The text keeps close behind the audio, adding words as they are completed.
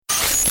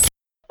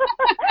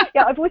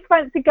Yeah, I've always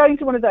fancied going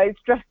to one of those,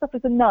 dressed up as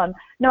a nun.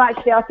 No,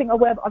 actually, I think I've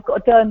got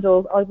a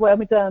dirndl. I wear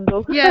my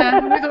dirndl.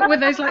 Yeah, with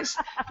those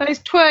those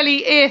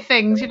twirly ear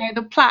things,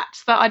 the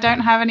plaits that I don't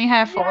have any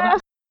hair for. Yeah.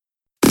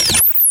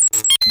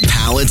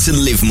 Power to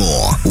Live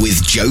More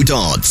with Jo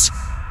Dodds.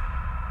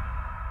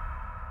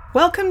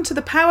 Welcome to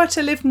the Power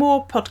to Live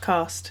More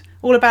podcast,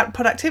 all about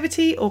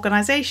productivity,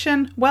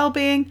 organisation,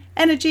 well-being,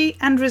 energy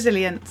and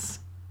resilience.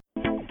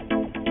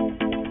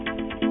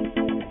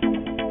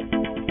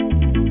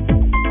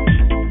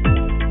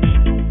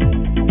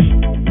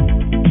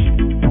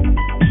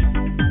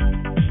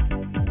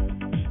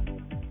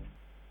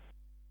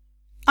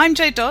 I'm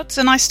Jo Dodds,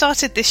 and I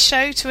started this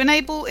show to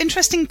enable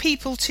interesting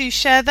people to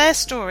share their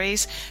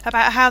stories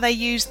about how they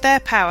use their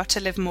power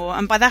to live more,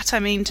 and by that I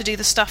mean to do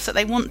the stuff that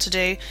they want to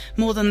do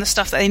more than the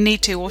stuff that they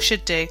need to or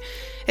should do.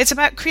 It's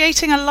about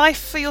creating a life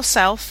for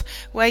yourself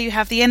where you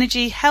have the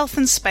energy, health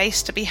and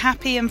space to be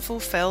happy and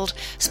fulfilled,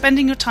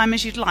 spending your time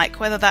as you'd like,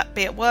 whether that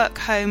be at work,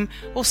 home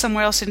or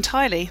somewhere else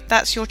entirely.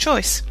 That's your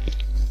choice.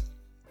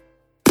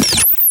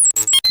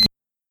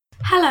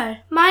 Hello,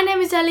 my name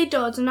is Ellie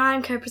Dodds and I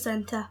am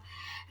co-presenter.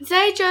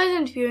 Today Jo is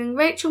interviewing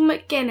Rachel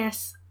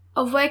McGuinness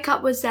of Wake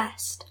Up With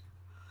Zest.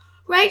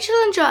 Rachel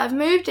and Jo have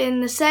moved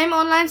in the same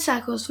online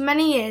circles for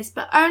many years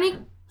but only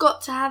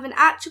got to have an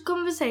actual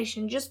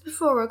conversation just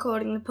before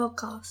recording the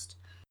podcast.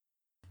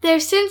 They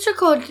have since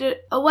recorded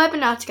a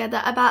webinar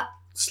together about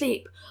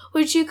sleep,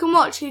 which you can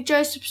watch through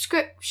Jo's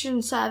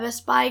subscription service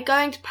by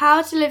going to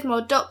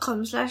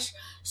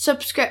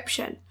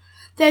powertolivemore.com/subscription.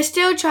 They are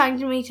still trying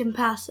to meet in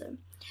person.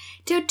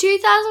 Till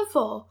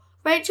 2004,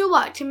 Rachel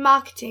worked in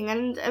marketing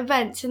and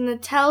events in the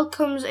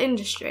telecoms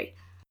industry.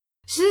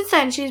 Since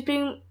then, she's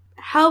been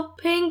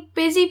helping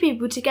busy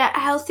people to get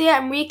healthier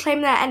and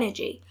reclaim their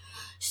energy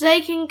so they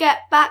can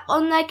get back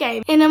on their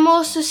game in a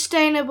more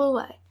sustainable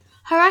way.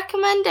 Her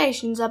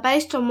recommendations are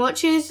based on what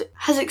she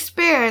has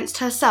experienced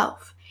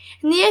herself.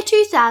 In the year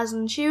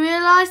 2000, she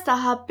realised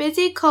that her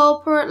busy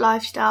corporate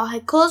lifestyle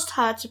had caused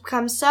her to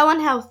become so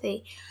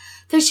unhealthy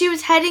that she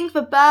was heading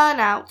for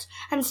burnout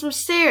and some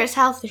serious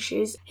health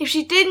issues if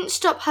she didn't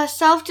stop her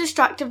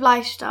self-destructive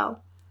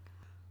lifestyle.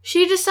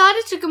 She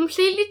decided to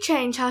completely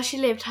change how she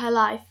lived her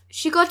life.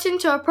 She got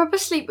into a proper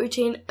sleep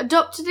routine,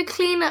 adopted a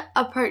clean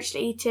approach to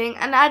eating,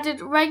 and added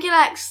regular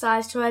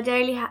exercise to her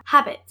daily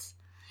habits.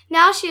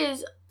 Now she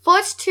is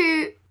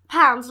 42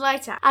 pounds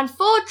lighter and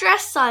 4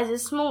 dress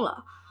sizes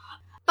smaller.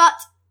 But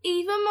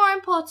even more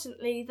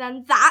importantly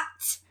than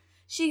that,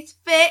 she's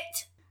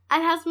fit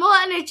and has more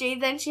energy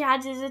than she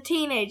had as a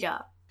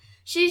teenager.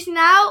 She's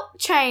now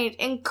trained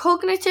in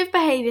cognitive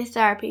behaviour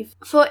therapy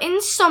for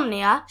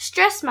insomnia,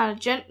 stress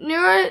management,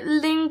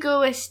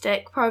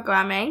 neuro-linguistic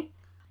programming,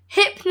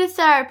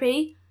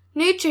 hypnotherapy,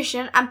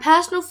 nutrition and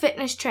personal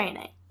fitness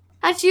training.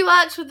 And she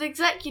works with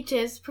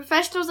executives,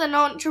 professionals and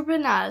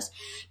entrepreneurs,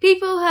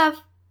 people who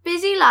have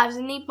busy lives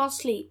and need more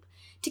sleep,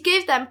 to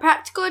give them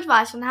practical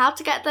advice on how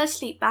to get their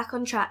sleep back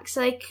on track so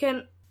they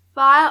can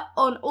fire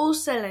on all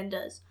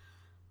cylinders.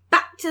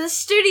 Back to the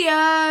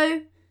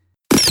studio!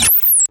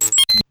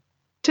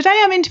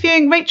 Today I'm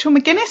interviewing Rachel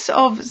McGuinness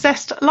of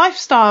Zest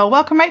Lifestyle.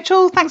 Welcome,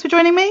 Rachel. Thanks for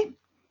joining me.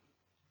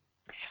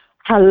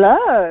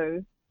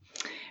 Hello.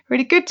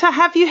 Really good to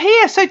have you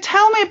here. So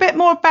tell me a bit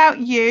more about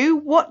you,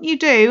 what you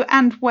do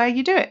and where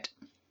you do it.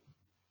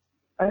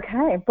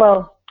 Okay,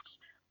 well,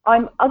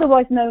 I'm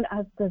otherwise known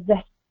as the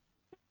Zest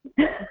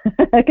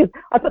because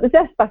I put the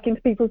zest back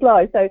into people's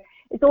lives. So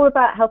it's all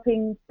about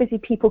helping busy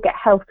people get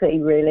healthy,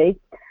 really.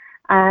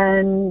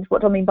 And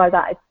what I mean by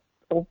that is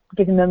sort of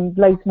giving them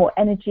loads more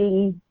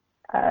energy,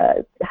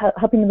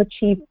 helping them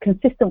achieve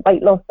consistent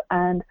weight loss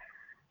and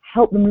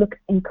help them look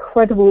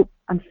incredible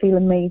and feel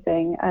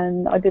amazing.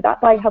 And I do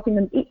that by helping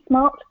them eat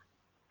smart,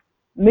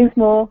 move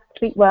more,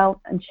 sleep well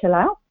and chill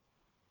out.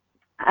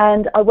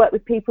 And I work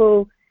with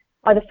people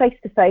either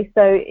face-to-face,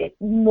 so it's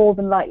more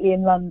than likely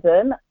in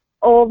London,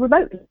 or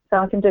remotely. So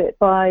I can do it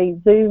by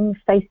Zoom,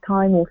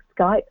 FaceTime or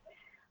Skype.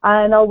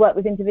 And I'll work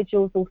with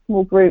individuals or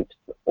small groups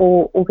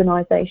or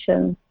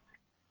organisations.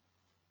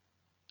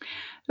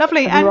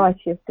 Lovely. A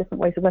variety of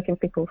different ways of working with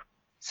people.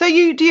 So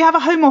do you have a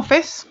home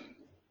office?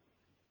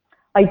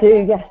 I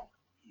do, yes.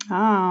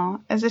 Ah,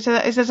 is it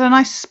a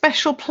nice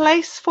special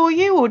place for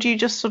you, or do you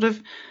just sort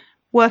of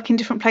work in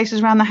different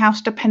places around the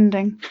house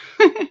depending?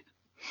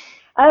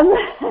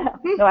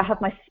 No, I have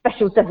my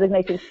special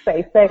designated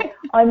space. So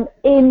I'm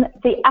in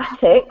the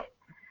attic.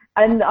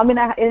 And I'm in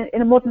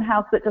a modern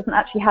house that doesn't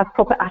actually have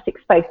proper attic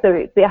space,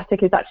 so the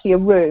attic is actually a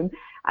room,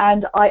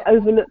 and I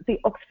overlook the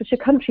Oxfordshire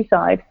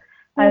countryside,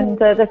 and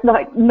there's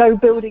like no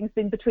buildings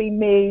in between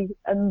me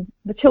and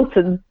the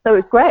Chilterns, so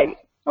it's great.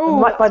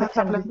 Oh, right by the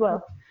Thames as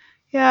well.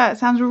 Yeah, it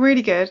sounds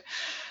really good.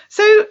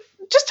 So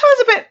just tell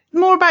us a bit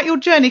more about your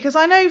journey, because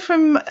I know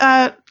from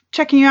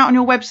checking you out on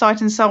your website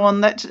and so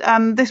on that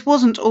this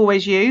wasn't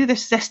always you,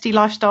 this zesty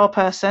lifestyle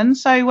person.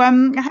 So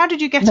how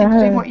did you get into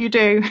doing what you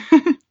do?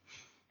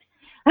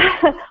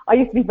 I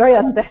used to be very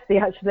unzesty,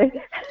 actually.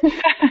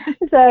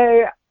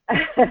 So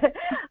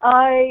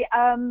I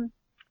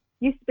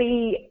used to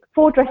be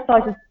 4 dress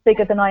sizes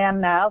bigger than I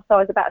am now. So I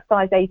was about a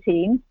size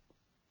 18,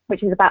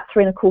 which is about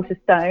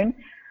 3¼ stone.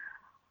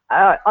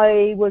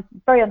 I was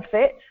very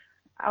unfit.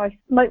 I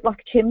smoked like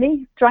a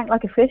chimney, drank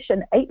like a fish,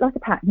 and ate like a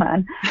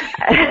Pac-Man.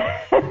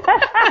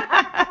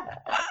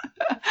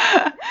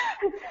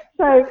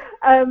 So,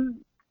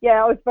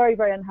 yeah, I was very,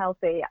 very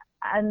unhealthy.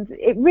 And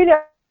it really...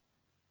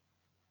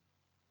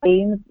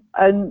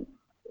 And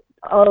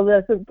I'll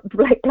sort of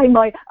blame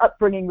my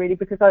upbringing, really,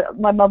 because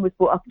my mum was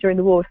brought up during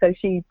the war, so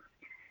she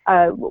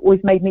always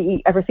made me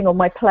eat everything on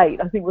my plate.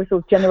 I think we're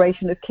sort of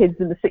generation of kids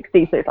in the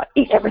 60s, so it's like,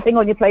 eat everything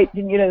on your plate,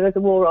 you know, there's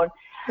a war on.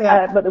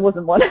 Yeah. But there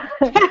wasn't one.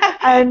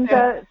 And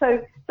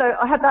so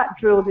I had that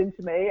drilled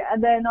into me,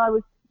 and then I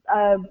was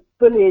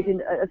bullied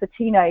as a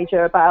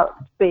teenager about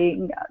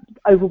being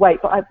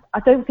overweight, but I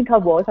don't think I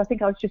was. I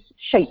think I was just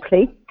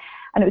shapely,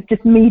 and it was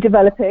just me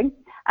developing.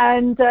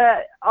 And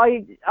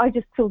I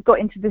just sort of got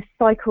into this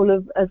cycle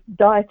of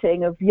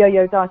dieting, of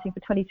yo-yo dieting for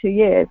 22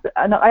 years.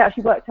 And I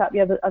actually worked out the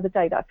other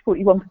day that's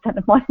 41%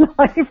 of my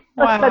life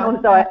I spent on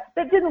a diet.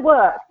 That didn't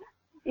work.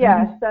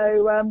 Yeah,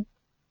 so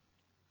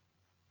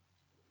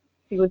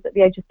he was at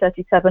the age of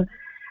 37.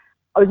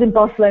 I was in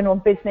Barcelona on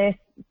business,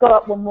 got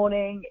up one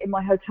morning in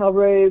my hotel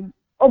room,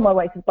 on my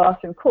way to the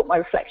bathroom, caught my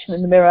reflection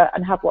in the mirror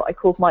and had what I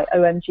called my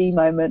OMG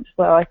moment,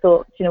 where I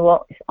thought, you know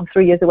what, I'm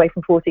 3 years away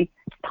from 40.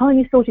 It's time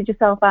you sorted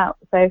yourself out.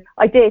 So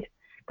I did.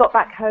 Got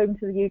back home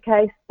to the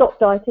UK, stopped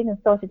dieting and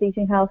started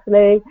eating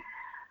healthily,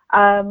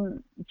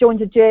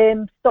 joined a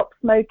gym, stopped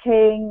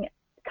smoking,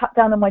 cut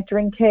down on my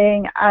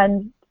drinking,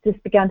 and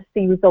just began to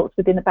see results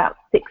within about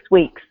 6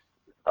 weeks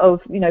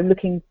of, you know,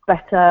 looking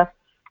better,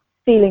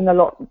 feeling a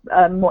lot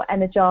more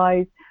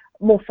energized,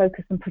 more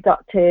focused and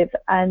productive,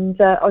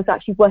 and I was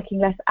actually working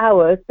less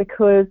hours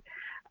because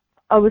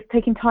I was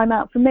taking time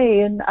out for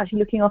me and actually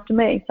looking after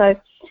me. So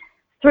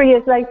 3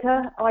 years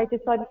later, I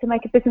decided to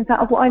make a business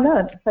out of what I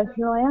learned. So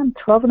here I am,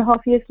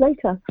 12.5 years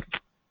later.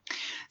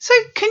 So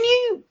can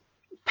you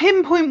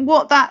pinpoint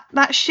what that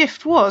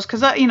shift was?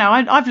 Because you know,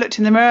 I've looked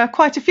in the mirror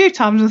quite a few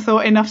times and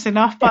thought enough's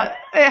enough, but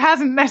it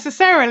hasn't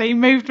necessarily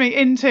moved me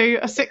into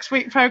a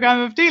 6-week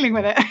program of dealing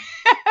with it.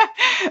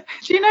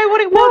 Do you know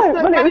what it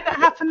was that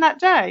happened that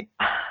day?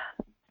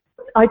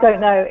 I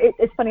don't know.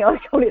 It's funny, I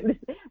call it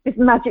this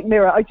magic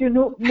mirror. I do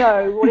not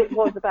know what it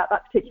was about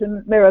that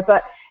particular mirror,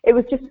 but it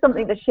was just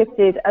something that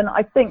shifted. And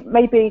I think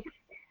maybe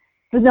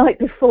the night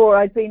before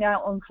I'd been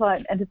out on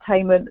client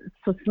entertainment,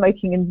 sort of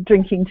smoking and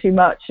drinking too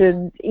much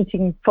and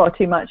eating far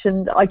too much,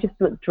 and I just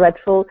looked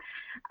dreadful.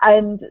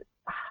 And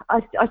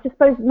I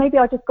suppose maybe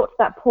I just got to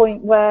that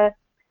point where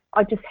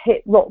I just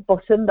hit rock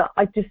bottom, that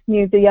I just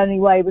knew the only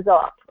way was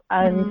up.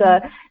 And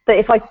that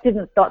if I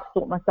didn't start to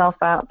sort myself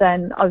out,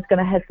 then I was going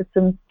to head for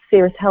some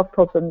serious health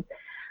problems.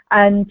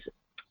 And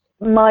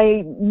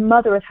my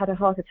mother had a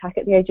heart attack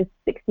at the age of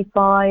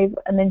 65,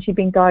 and then she'd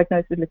been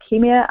diagnosed with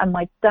leukemia, and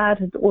my dad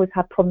had always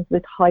had problems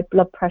with high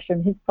blood pressure,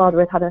 and his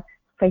father had a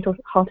fatal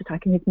heart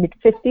attack in his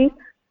mid-50s, and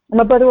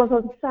my brother was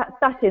on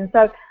statin.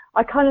 So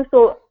I kind of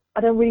thought,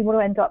 I don't really want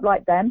to end up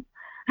like them.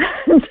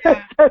 So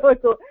I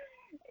thought,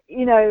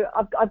 you know,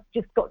 I've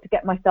just got to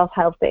get myself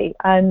healthy.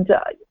 And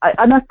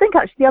I think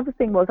actually the other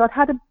thing was I'd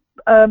had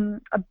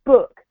a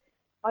book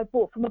I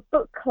bought from a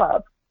book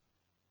club,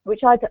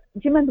 which do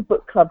you remember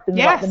book clubs in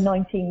like the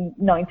 1990s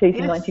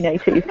and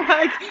 1980s?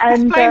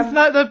 And explains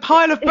the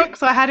pile of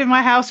books I had in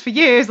my house for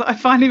years that I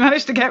finally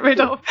managed to get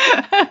rid of.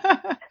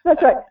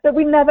 That's right, that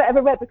we never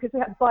ever read because we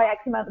had to buy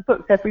X amount of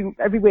books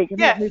every week, and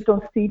that moved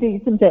on to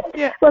CDs, didn't it?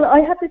 Yeah. Well, I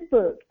had this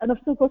book, and I've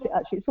still got it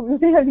actually. It's one of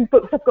the only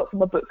books I've got from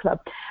my book club,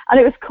 and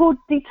it was called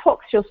Detox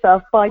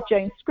Yourself by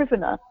Jane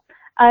Scrivener.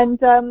 And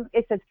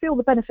it says, feel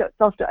the benefits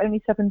after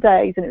only 7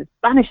 days. And it was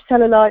banish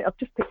cellulite. I've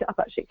just picked it up,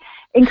 actually.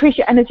 Increase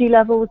your energy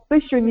levels,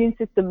 boost your immune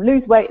system,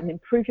 lose weight, and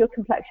improve your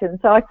complexion.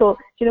 So I thought,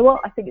 do you know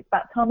what? I think it's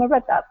about time I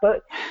read that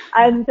book.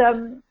 And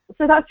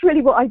so that's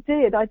really what I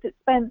did. I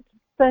spent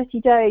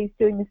 30 days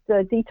doing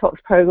this detox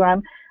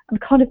program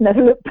and kind of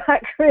never looked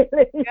back,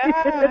 really.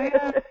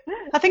 Yeah.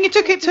 I think you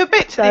took it to a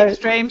bit to the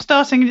extreme,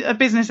 starting a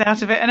business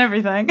out of it and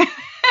everything.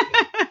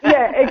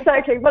 Yeah,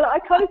 exactly. Well, I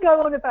kind of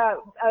go on about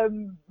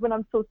when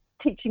I'm sort of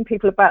teaching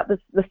people about the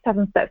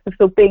 7 steps of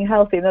sort of being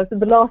healthy, and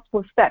the last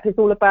step is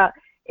all about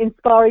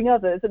inspiring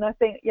others. And I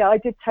think, I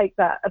did take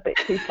that a bit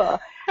too far.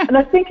 And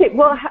I think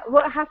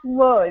what happened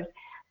was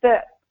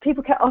that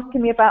people kept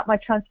asking me about my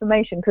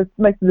transformation, because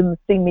most of them have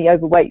seen me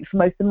overweight for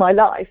most of my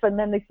life, and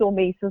then they saw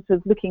me sort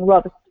of looking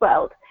rather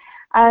svelte,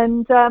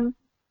 and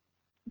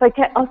they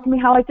kept asking me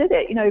how I did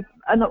it,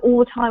 and all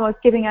the time I was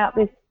giving out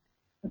this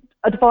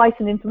advice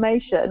and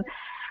information.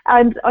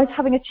 And I was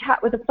having a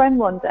chat with a friend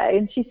one day,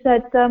 and she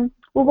said,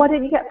 well, why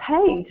don't you get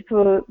paid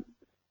for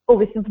all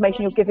this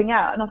information you're giving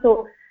out? And I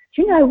thought,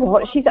 do you know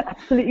what? She's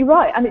absolutely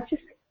right. And it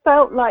just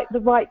felt like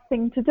the right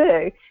thing to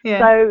do. Yeah.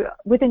 So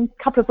within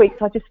a couple of weeks,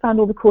 I just found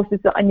all the courses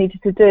that I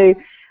needed to do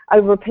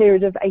over a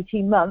period of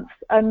 18 months.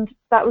 And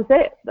that was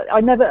it.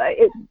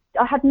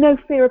 I had no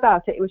fear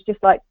about it. It was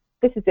just like,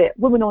 this is it,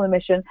 woman on a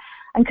mission.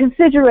 And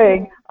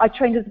considering I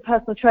trained as a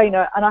personal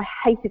trainer and I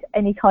hated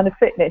any kind of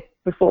fitness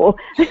before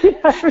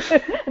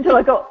until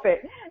I got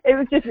fit, it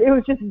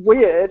was just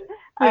weird.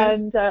 Yeah.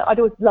 And I'd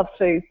always loved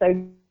food,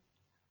 so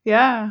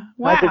Yeah.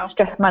 Wow. I did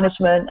stress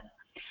management,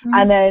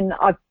 and then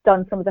I've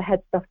done some of the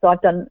head stuff. So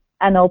I've done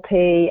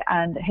NLP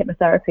and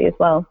hypnotherapy as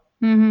well.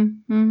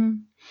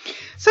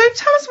 So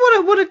tell us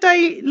what a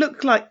day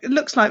looks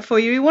like for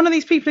you. You're one of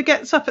these people who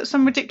gets up at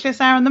some ridiculous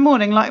hour in the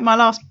morning, like my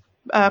last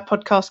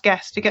podcast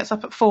guest who gets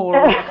up at 4.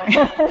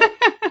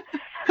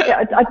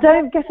 Yeah, I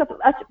don't get up.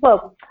 I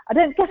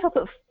don't get up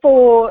at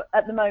 4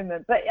 at the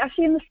moment, but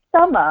actually in the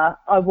summer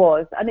I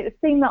was, and it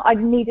seemed that I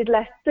needed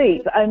less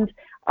sleep, and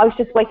I was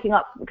just waking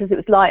up because it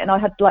was light and I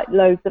had like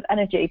loads of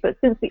energy. But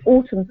since the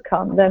autumn's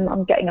come, then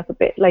I'm getting up a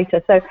bit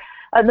later. So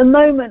at the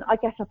moment I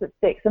get up at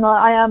 6, and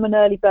I am an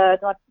early bird,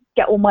 and I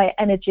get all my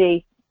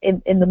energy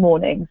in the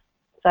mornings.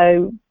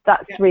 So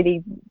that's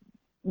really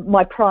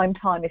my prime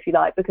time, if you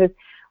like, because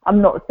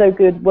I'm not so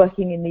good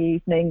working in the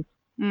evenings.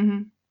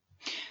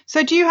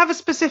 So do you have a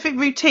specific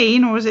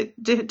routine, or is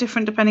it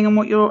different depending on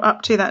what you're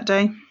up to that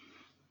day?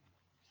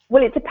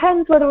 Well, it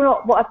depends whether or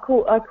not what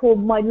I call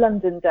my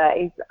London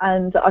days,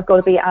 and I've got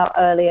to be out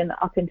early and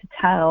up into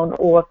town,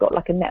 or I've got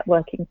like a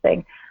networking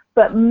thing.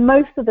 But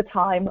most of the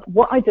time,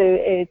 what I do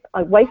is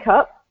I wake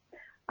up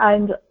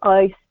and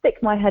I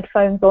stick my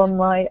headphones on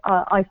my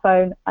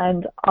iPhone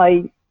and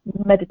I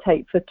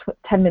meditate for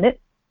 10 minutes.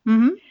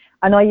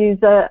 And I use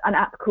an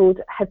app called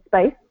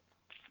Headspace.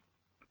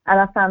 And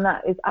I found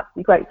that is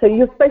absolutely great. So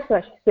you're supposed to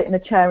actually sit in a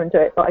chair and do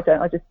it, but I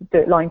don't. I just do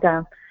it lying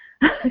down.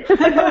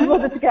 I don't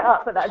bother to get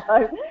up at that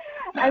time.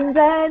 And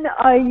then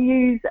I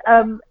use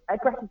a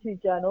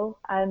gratitude journal,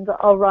 and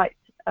I'll write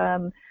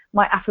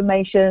my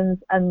affirmations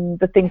and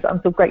the things that I'm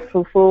so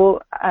grateful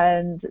for,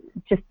 and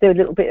just do a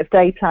little bit of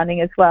day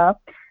planning as well.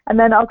 And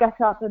then I'll get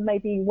up and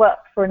maybe work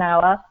for an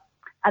hour,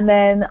 and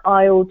then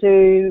I'll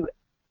do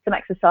some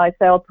exercise.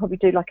 So I'll probably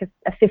do like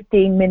a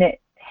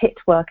 15-minute HIIT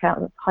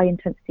workout, that's high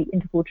intensity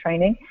interval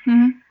training.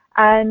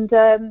 And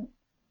so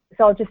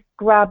I'll just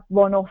grab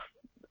one off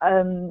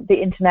the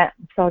internet.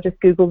 So I'll just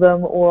Google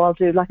them, or I'll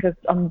do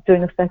I'm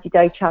doing a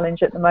 30-day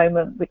challenge at the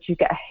moment, which you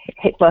get a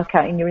HIIT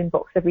workout in your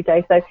inbox every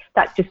day. So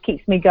that just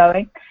keeps me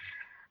going.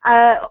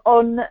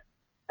 On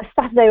a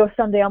Saturday or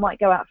Sunday, I might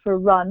go out for a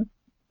run.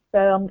 So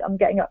I'm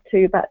getting up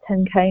to about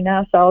 10k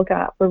now, so I'll go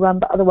out for a run.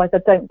 But otherwise, I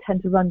don't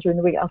tend to run during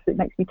the week, else it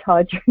makes me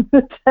tired during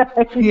the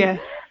day. Yeah.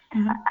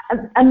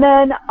 And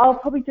then I'll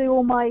probably do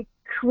all my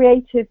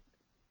creative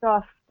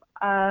stuff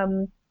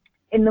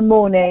in the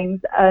mornings,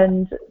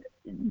 and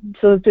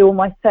sort of do all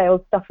my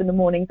sales stuff in the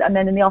mornings. And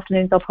then in the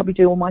afternoons, I'll probably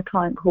do all my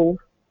client calls.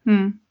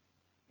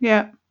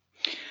 Yeah.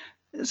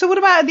 So what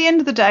about at the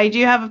end of the day? Do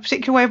you have a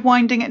particular way of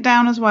winding it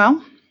down as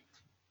well?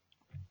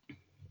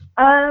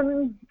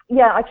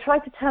 Yeah, I try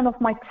to turn off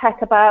my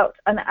tech about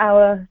an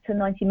hour to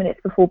 90 minutes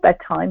before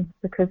bedtime,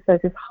 because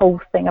there's this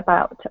whole thing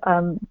about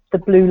the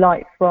blue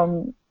light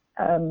from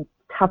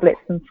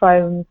tablets and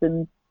phones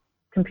and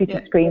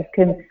computer screens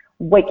can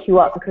wake you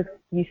up, because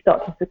you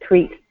start to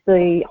secrete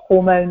the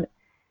hormone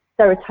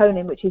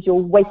serotonin, which is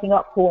your waking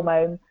up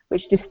hormone,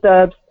 which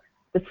disturbs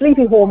the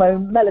sleepy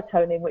hormone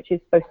melatonin, which is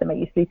supposed to make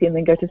you sleepy and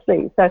then go to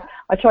sleep. So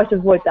I try to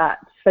avoid that,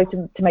 so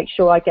to make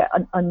sure I get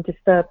an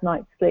undisturbed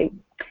night's sleep.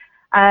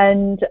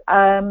 And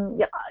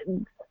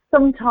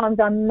sometimes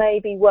I may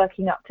be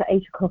working up to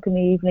 8 o'clock in the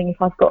evening if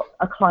I've got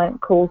a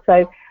client call.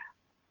 So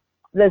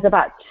there's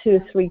about 2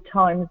 or 3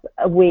 times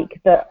a week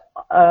that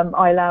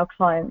I allow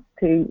clients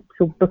to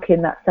book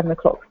in that 7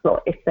 o'clock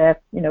slot if they're,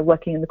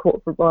 working in the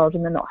corporate world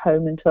and they're not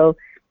home until,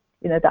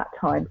 that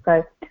time.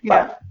 So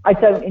but I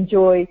don't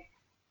enjoy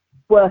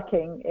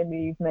working in the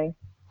evening.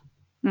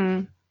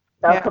 So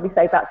I'll probably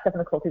say about 7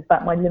 o'clock is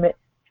about my limit.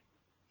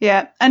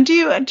 Yeah. And do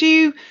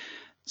you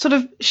sort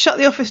of shut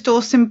the office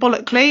door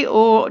symbolically,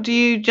 or do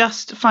you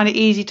just find it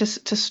easy to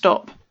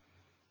stop?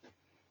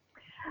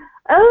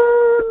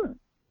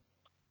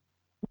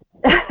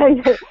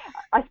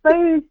 I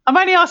suppose I'm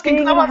only asking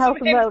because I want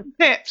some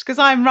tips, because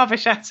I'm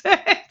rubbish at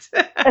it.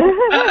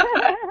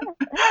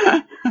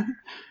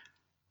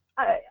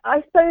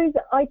 I suppose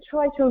I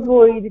try to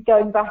avoid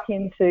going back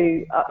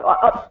into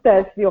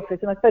upstairs to the office,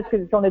 and I suppose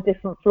because it's on a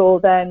different floor,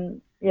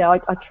 then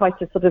I try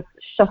to sort of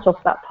shut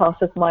off that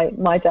part of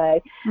my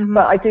day.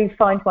 But I do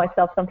find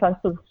myself sometimes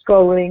sort of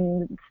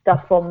scrolling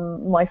stuff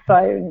on my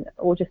phone,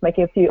 or just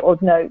making a few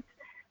odd notes.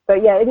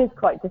 But yeah, it is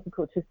quite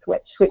difficult to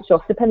switch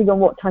off, depending on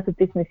what type of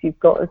business you've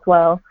got as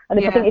well. And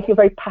I think if you're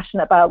very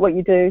passionate about what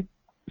you do,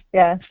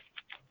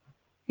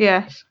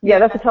 Yes. Yeah,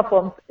 that's a tough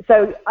one.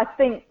 So I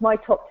think my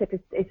top tip is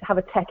to have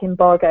a tech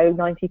embargo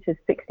 90 to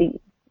 60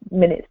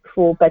 minutes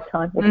before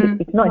bedtime, or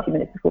 60 to 90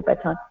 minutes before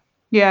bedtime.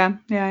 Yeah.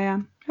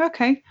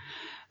 Okay.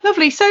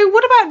 Lovely. So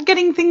what about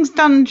getting things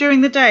done during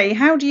the day?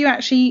 How do you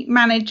actually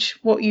manage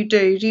what you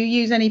do? Do you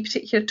use any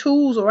particular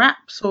tools or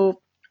apps, or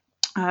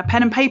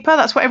pen and paper?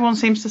 That's what everyone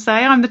seems to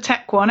say. I'm the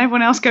tech one.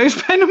 Everyone else goes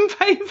pen and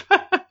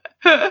paper.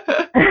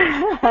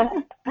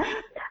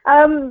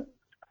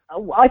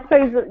 I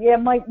suppose that, yeah,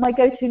 my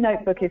go-to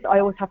notebook is I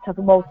always have to have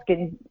a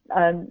Moleskine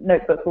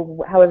notebook,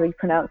 or however you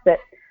pronounce it,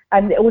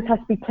 and it always has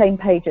to be plain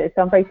pages.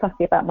 So I'm very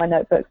fussy about my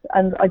notebooks,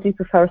 and I do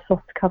prefer a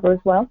soft cover as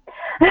well.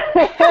 So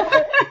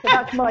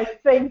that's my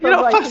thing. You're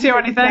not fussy or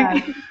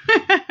anything.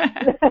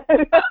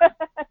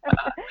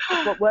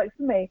 What works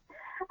for me.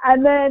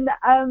 And then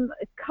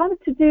kind of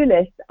to-do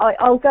list,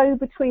 I'll go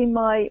between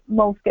my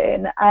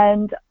Moleskine,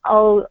 and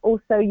I'll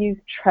also use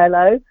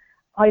Trello.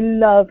 I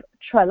love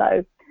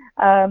Trello.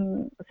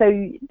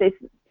 So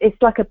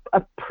it's like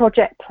a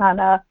project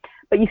planner,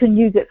 but you can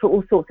use it for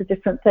all sorts of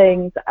different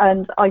things.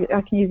 And I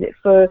can use it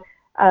for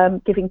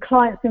giving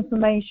clients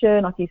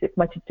information. I can use it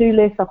for my to-do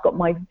list. I've got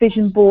my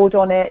vision board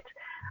on it.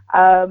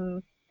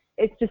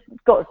 It's just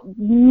got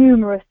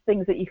numerous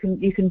things that you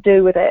can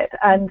do with it.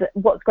 And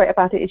what's great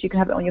about it is you can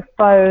have it on your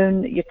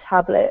phone, your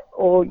tablet,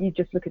 or you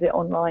just look at it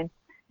online.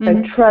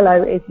 Mm-hmm. So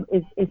Trello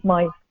is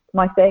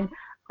my thing.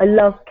 I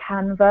love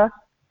Canva.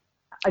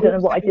 I don't know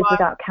what I did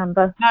without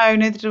Canva. No,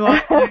 neither do I.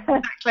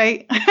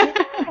 Exactly.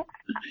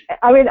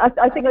 I mean,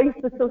 I think I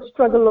used to sort of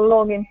struggle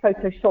along in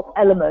Photoshop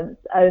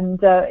Elements, and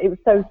it was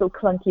so sort of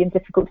clunky and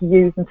difficult to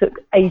use and took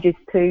ages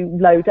to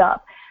load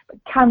up. But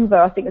Canva,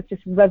 I think, has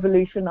just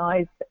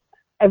revolutionised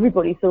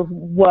everybody's sort of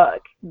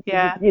work.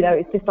 Yeah. You know,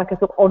 it's just like a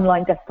sort of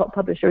online desktop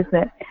publisher, isn't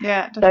it?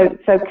 Yeah. Definitely.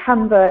 So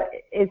Canva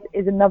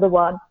is another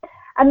one.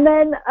 And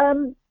then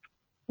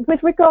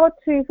with regard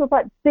to sort of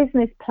like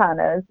business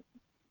planners,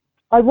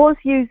 I was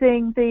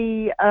using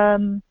the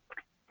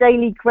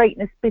Daily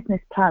Greatness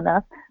Business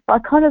Planner, but I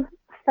kind of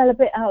fell a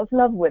bit out of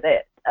love with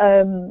it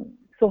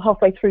sort of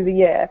halfway through the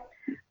year.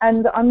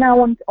 And I'm now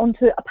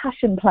onto a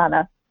passion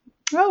planner,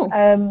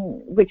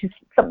 which is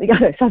something, I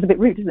know it sounds a bit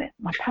rude, doesn't it?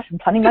 My passion,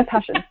 planning my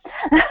passion.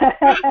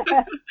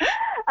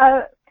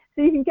 So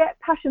you can get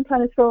passion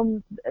planners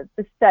from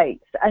the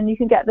States, and you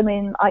can get them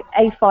in like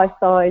A5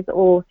 size,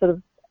 or sort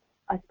of,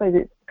 I suppose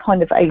it's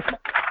kind of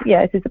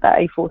it is about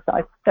A4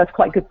 size. That's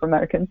quite good for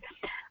Americans.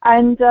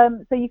 And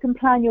so you can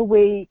plan your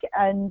week,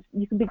 and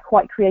you can be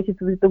quite creative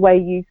with the way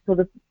you sort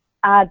of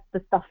add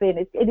the stuff in.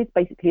 It is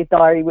basically a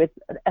diary with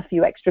a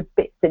few extra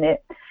bits in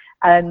it.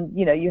 And,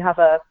 you know, you have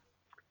a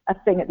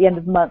thing at the end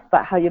of the month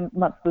about how your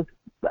month was,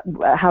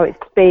 how it's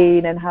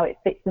been, and how it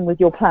fits in with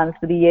your plans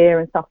for the year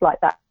and stuff like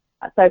that.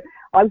 So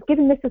I was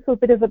giving this a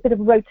sort of bit of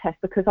a road test,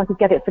 because I could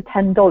get it for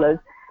 $10,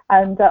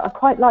 and I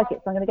quite like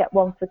it. So I'm going to get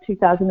one for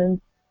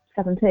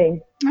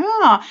 2017.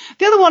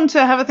 The other one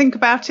to have a think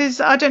about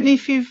is, I don't know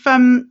if you've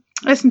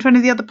listened to any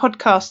of the other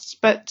podcasts,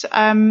 but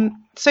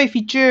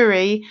Sophie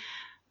Jury,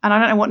 and I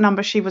don't know what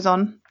number she was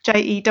on,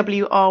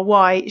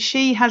 JEWRY,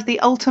 she has the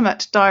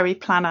ultimate diary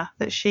planner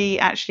that she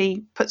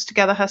actually puts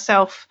together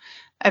herself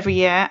every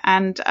year,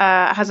 and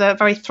has a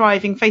very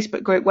thriving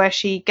Facebook group where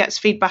she gets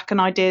feedback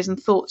and ideas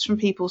and thoughts from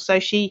people. So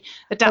she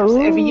adapts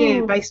it every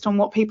year based on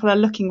what people are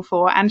looking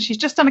for. And she's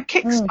just done a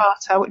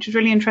Kickstarter, which was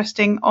really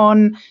interesting,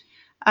 on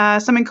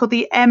something called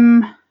the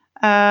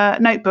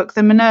notebook,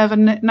 the Minerva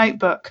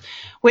notebook,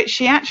 which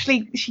she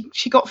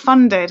got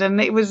funded, and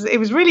it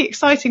was really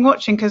exciting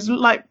watching, because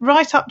like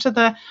right up to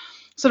the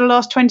sort of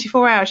last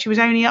 24 hours, she was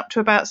only up to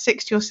about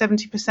 60 or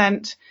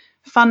 70%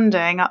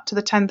 funding, up to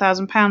the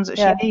 £10,000 that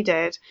she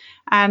needed.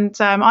 And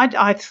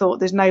I thought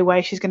there's no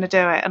way she's going to do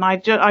it, and I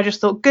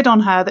just thought good on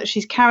her that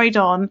she's carried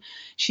on.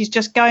 She's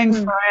just going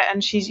for it,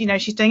 and she's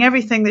doing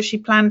everything that she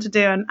planned to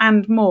do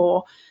and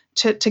more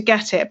to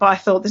get it. But I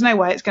thought there's no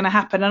way it's going to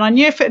happen, and I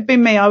knew if it had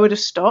been me I would have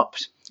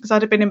stopped, because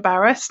I'd have been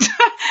embarrassed.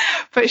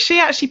 But she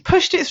actually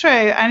pushed it through,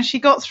 and she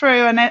got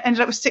through, and it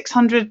ended up with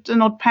 £600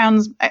 and odd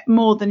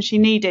more than she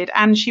needed,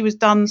 and she was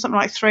done something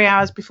like 3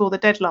 hours before the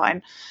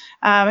deadline.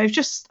 It was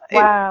just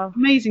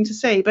amazing to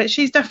see, but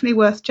she's definitely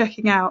worth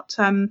checking out.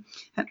 I'll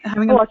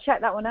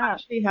check that one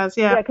out. She has,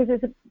 yeah, because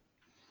it's a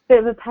bit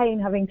of a pain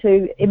having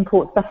to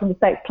import stuff from the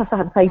States, plus I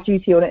had to pay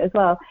duty on it as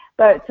well.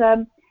 But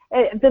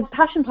the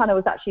Passion Planner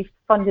was actually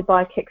funded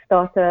by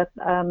Kickstarter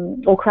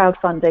or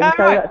crowdfunding,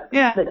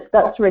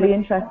 that's really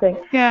interesting.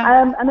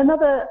 Yeah. And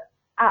another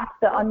app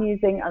that I'm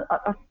using,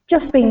 I've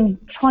just been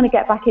trying to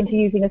get back into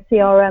using a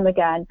CRM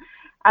again,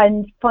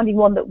 and finding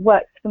one that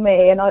works for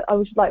me. And I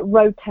was like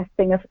road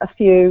testing a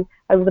few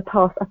over the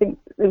past, I think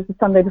it was the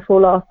Sunday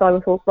before last. I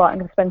thought, right, I'm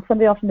going to spend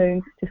Sunday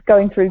afternoon just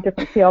going through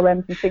different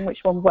CRMs and seeing which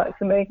one works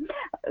for me.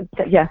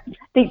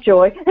 Deep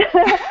joy.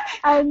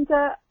 And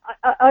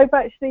I've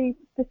actually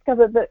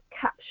discovered that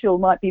Capsule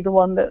might be the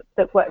one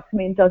that works for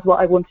me and does what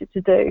I want it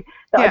to do.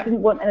 I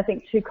didn't want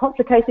anything too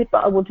complicated,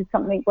 but I wanted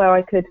something where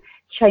I could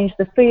change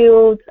the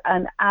fields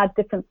and add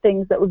different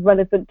things that were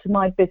relevant to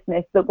my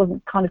business, that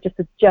wasn't kind of just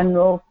a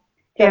general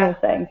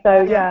thing. So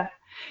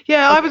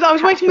I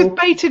was waiting with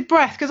bated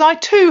breath, because I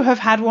too have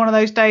had one of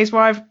those days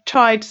where I've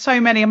tried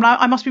so many.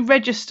 I must be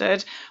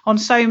registered on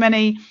so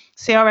many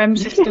CRM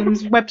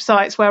systems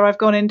websites where I've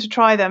gone in to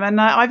try them,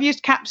 and I've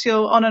used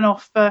Capsule on and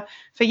off for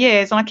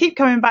years, and I keep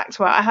coming back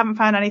to it. I haven't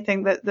found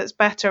anything that's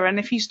better. And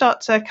if you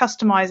start to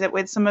customize it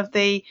with some of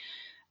the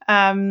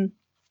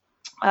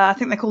I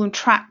think they call them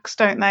tracks,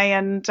 don't they?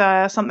 And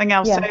something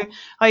else. Yeah. So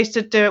I used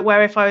to do it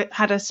where if I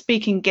had a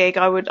speaking gig,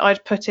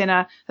 I'd put in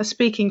a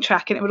speaking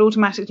track, and it would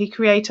automatically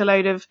create a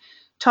load of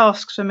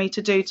tasks for me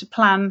to do to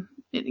plan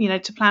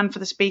for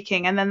the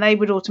speaking, and then they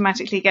would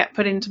automatically get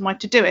put into my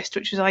Todoist,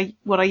 which is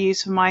what I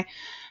use for my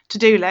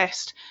to-do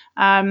list.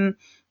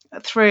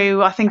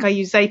 Through, I think I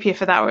use Zapier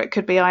for that, or it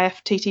could be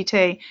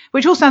IFTTT,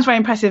 which all sounds very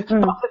impressive, but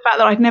the fact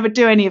that I'd never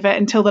do any of it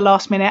until the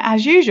last minute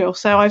as usual.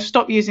 So I've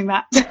stopped using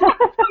that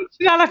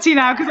functionality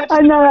now, because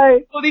I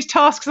know all these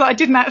tasks that I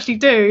didn't actually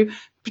do,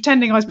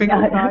 pretending I was being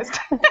organised.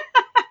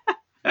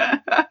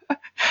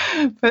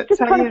 But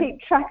just trying to keep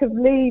track of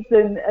leads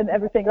and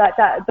everything like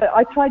that. But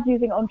I tried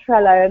using it on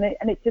Trello, and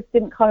it just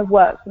didn't kind of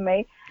work for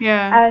me.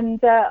 Yeah.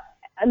 And a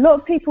lot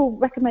of people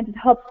recommended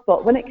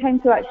HubSpot. When it came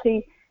to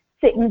actually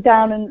sitting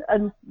down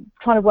and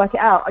trying to work it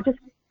out, I just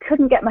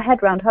couldn't get my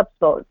head around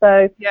HubSpot.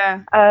 So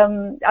yeah,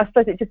 I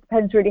suppose it just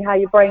depends really how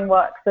your brain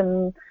works.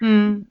 And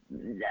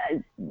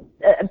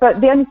but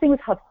the only thing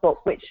with HubSpot,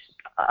 which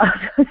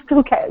I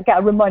still get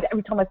a reminder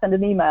every time I send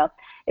an email,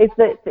 is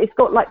that it's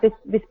got like this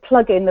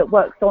plugin that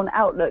works on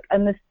Outlook,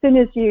 and as soon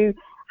as you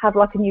have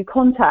like a new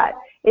contact,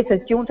 it says,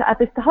 do you want to add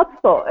this to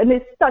HubSpot? And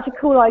it's such a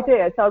cool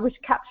idea. So I wish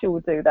Capsule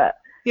would do that.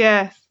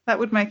 Yes, that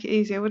would make it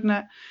easier, wouldn't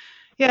it?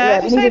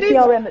 Yeah, you need a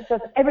CRM that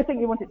does everything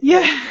you want it to do.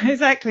 Yeah,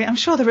 exactly. I'm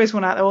sure there is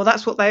one out there, or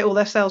that's what all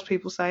their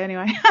salespeople say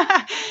anyway.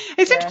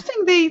 It's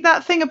interesting,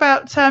 that thing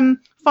about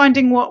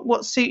finding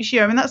what suits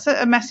you. I mean, that's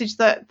a message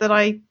that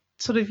I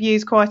sort of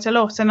use quite a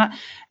lot, and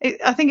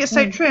I think it's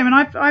so true. I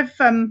mean,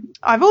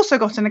 I've also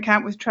got an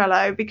account with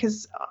Trello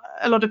because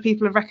a lot of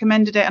people have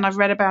recommended it, and I've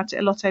read about it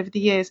a lot over the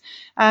years.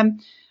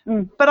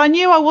 But I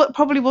knew I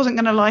probably wasn't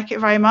going to like it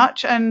very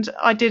much, and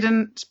I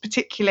didn't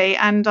particularly,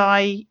 and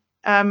I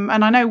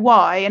know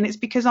why, and it's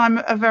because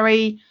I'm a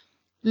very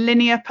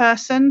linear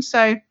person.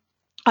 So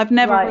I've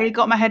never really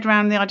got my head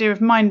around the idea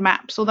of mind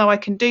maps, although I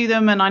can do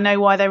them and I know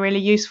why they're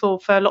really useful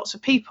for lots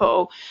of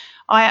people.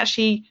 I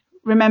actually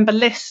remember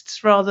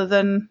lists rather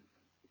than,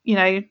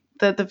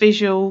 the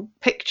visual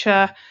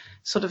picture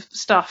sort of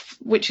stuff,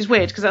 which is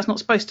weird because that's not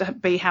supposed to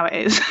be how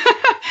it is.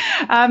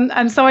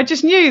 And so I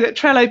just knew that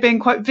Trello being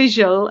quite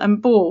visual and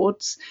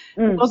boards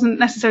wasn't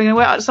necessarily going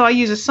to work. So I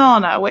use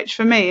Asana, which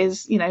for me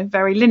is,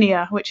 very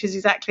linear, which is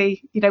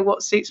exactly,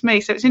 what suits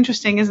me. So it's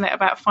interesting, isn't it,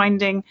 about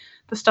finding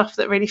the stuff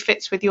that really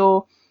fits with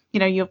your,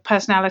 your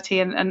personality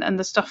and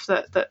the stuff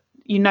that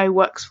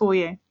works for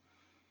you.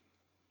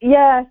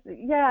 Yeah,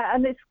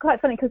 and it's quite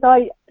funny because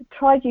I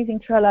tried using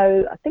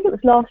Trello, I think it was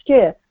last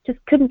year,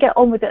 just couldn't get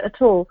on with it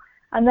at all.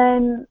 And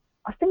then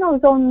I think I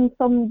was on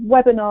some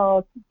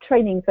webinar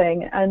training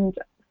thing and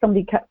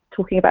somebody kept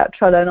talking about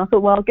Trello, and I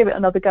thought, well, I'll give it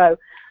another go.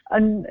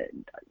 And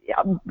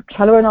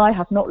Trello and I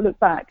have not looked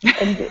back.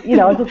 And,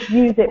 I just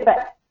use it for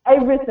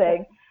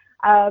everything,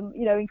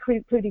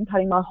 including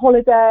planning my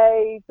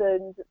holidays.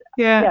 And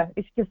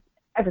it's just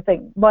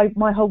everything.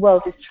 My whole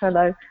world is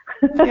Trello.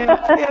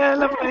 Yeah,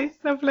 lovely.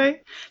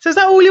 So is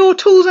that all your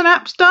tools and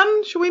apps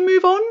done? Shall we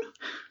move on?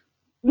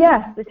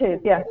 Yes, it is,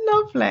 yeah.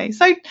 Lovely.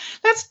 So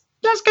let's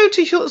go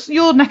to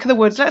your neck of the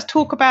woods. Let's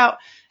talk about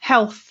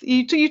health.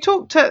 You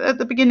talked at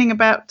the beginning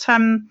about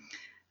I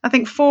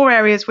think 4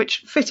 areas which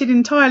fitted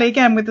entirely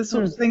again with the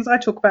sorts of things I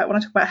talk about when I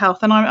talk about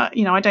health. And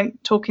I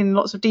don't talk in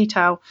lots of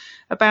detail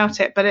about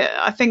it, but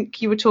I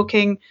think you were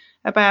talking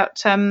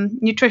about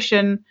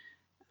nutrition,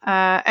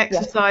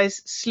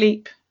 exercise,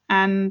 sleep,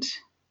 and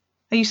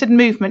you said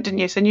movement, didn't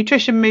you? So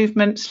nutrition,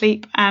 movement,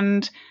 sleep,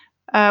 and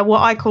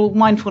what I call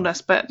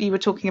mindfulness. But you were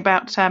talking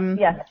about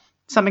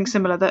something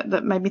similar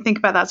that made me think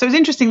about that. So it was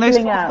interesting, those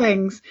 4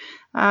 things.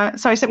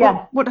 Sorry,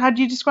 so how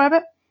do you describe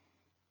it?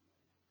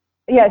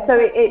 Yeah, so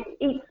it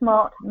eat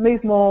smart,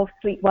 move more,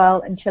 sleep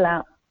well, and chill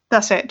out.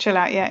 That's it, chill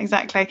out, yeah,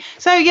 exactly.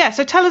 So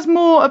tell us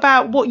more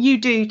about what you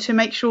do to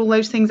make sure all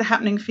those things are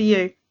happening for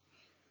you.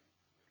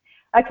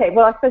 Okay,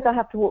 well, I suppose I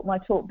have to walk my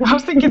talk. I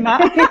was thinking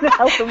that.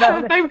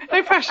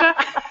 No pressure.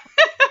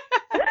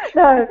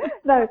 No,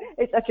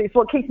 it's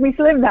what keeps me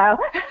slim now.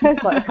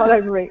 It's like I can't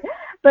overeat.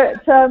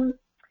 But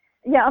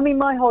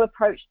my whole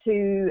approach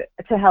to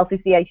health is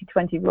the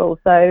 80-20 rule.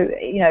 So,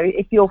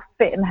 if you're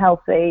fit and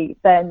healthy,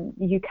 then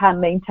you can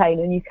maintain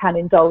and you can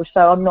indulge.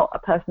 So I'm not a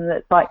person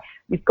that's like,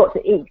 you've got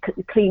to eat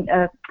clean,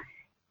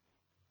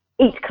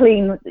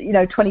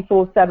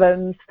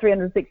 24/7,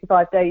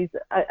 365 days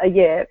a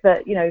year.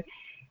 But,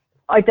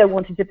 I don't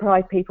want to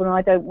deprive people, and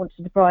I don't want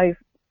to deprive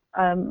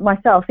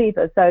myself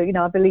either. So,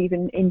 I believe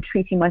in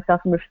treating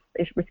myself and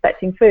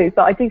respecting food.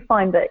 But I do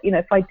find that,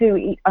 if I do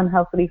eat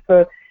unhealthily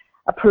for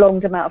a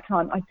prolonged amount of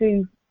time, I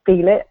do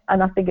feel it,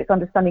 and I think it's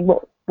understanding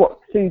what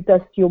food does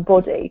to your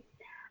body.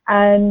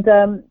 And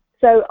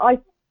so I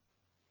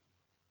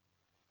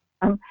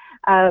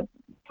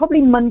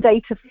probably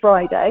Monday to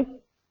Friday,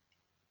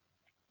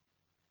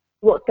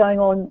 what's going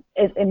on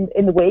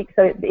in the week.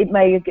 So it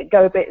may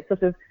go a bit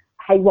sort of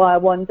haywire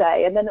one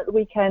day, and then at the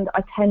weekend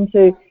I tend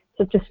to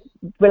sort of just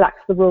relax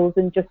the rules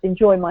and just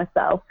enjoy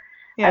myself.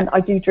 And I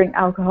do drink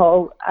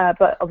alcohol,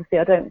 but obviously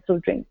I don't sort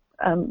of drink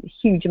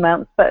huge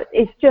amounts, but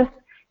it's just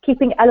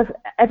keeping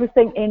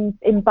everything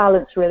in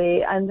balance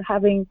really, and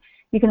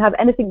you can have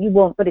anything you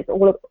want, but it's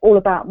all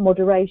about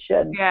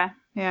moderation.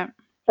 Yeah.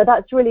 So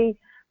that's really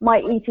my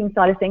eating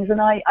side of things,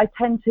 and I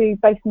tend to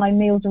base my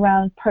meals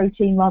around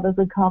protein rather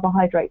than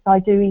carbohydrates. I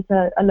do eat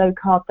a low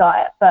carb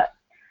diet, but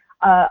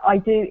I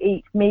do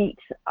eat meat,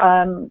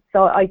 so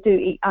I do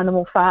eat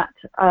animal fat,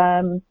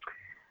 and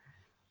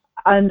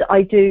I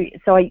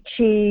eat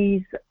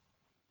cheese,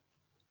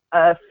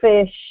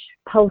 fish,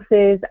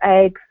 pulses,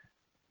 eggs.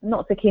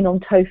 Not so keen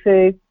on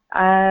tofu.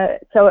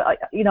 So I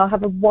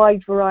have a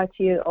wide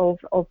variety of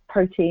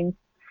proteins,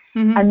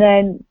 and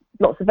then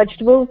lots of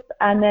vegetables,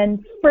 and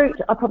then fruit.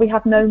 I probably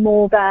have no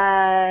more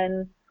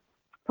than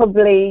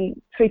probably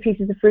 3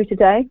 pieces of fruit a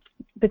day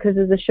because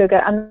of the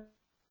sugar, and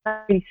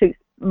that really suits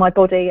my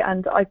body.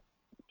 And I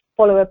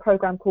follow a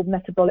program called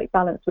Metabolic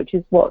Balance, which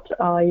is what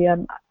I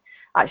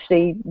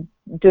actually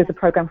do as a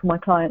program for my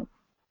clients.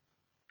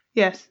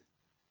 Yes.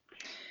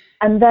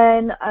 And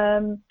then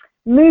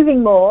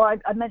moving more,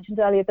 I mentioned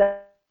earlier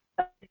that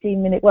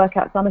 15-minute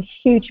workouts. I'm a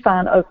huge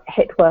fan of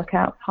HIIT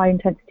workouts, high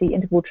intensity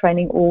interval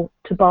training, or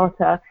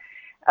Tabata,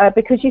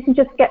 because you can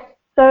just get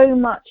so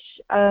much,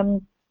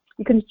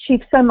 you can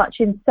achieve so much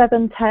in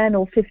 7, 10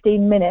 or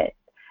 15 minutes.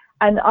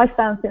 And I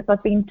found since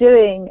I've been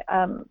doing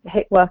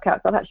HIIT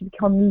workouts, I've actually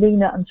become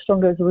leaner and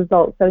stronger as a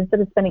result. So instead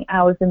of spending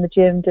hours in the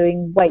gym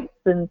doing weights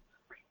and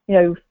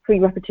 3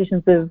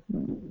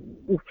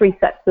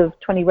 sets of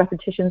 20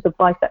 repetitions of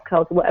bicep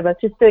curls or whatever,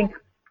 just doing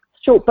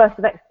short bursts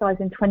of exercise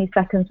in 20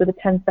 seconds with a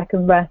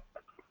 10-second rest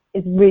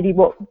is really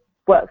what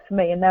works for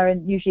me, and they're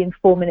usually in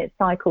 4-minute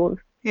cycles.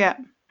 Yeah.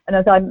 And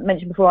as I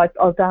mentioned before,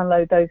 I'll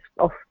download those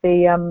off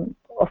the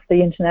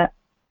internet.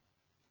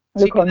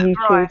 So Look on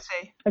YouTube.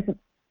 Variety.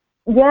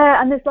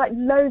 Yeah, and there's like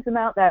loads of them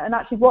out there. And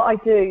actually, what I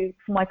do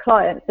for my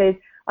clients is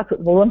I put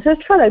them all onto a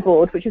Trello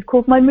board, which is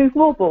called my Move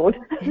More board.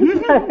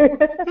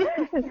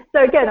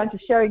 So again, I'm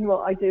just sharing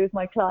what I do with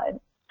my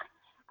clients.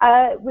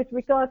 With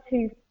regard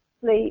to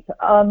sleep,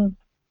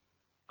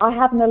 I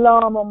have an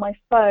alarm on my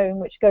phone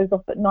which goes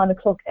off at 9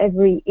 o'clock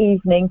every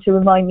evening to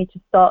remind me to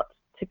start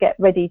to get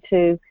ready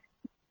to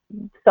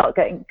go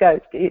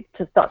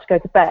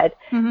to bed.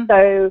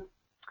 So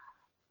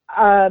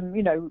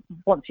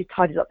once you've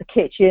tidied up the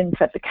kitchen,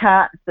 fed the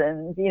cats,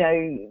 and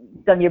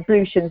done your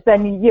ablutions,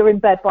 then you're in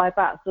bed by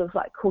about sort of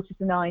like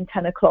 9:45,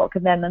 10 o'clock,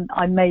 and then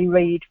I may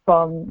read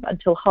from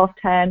until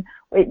 10:30,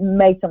 or it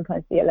may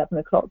sometimes be 11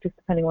 o'clock, just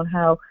depending on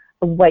how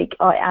awake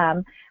I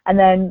am, and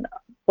then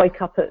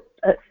wake up at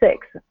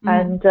 6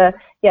 and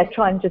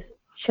try and just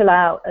chill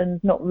out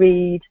and not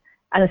read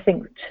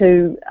anything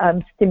too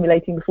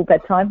stimulating before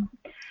bedtime.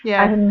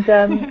 Yeah. And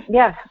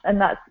and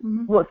that's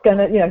what's going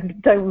to,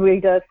 don't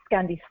read a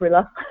Scandi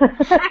thriller.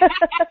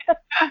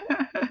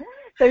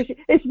 So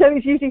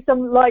it's usually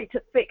some light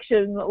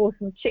fiction or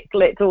some chick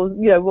lit or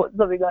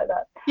something like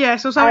that. Yeah,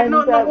 so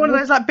not one of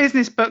those like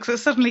business books that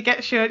suddenly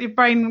gets your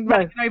brain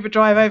running in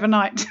overdrive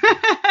overnight.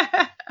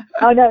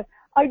 I know.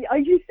 I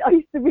used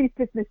to read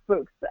business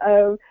books,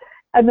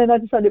 and then I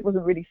decided it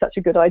wasn't really such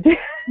a good idea.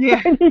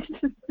 Yeah. I needed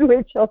to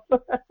switch off.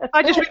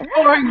 I just read the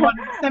boring one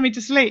and send me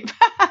to sleep.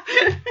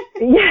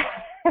 Yeah.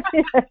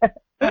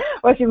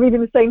 Or actually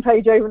reading the same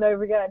page over and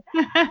over again.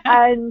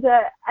 And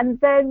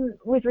then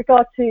with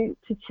regard to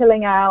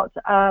chilling out,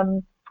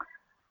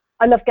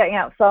 I love getting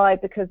outside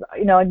because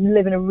I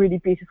live in a really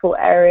beautiful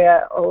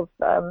area of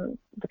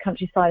the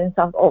countryside in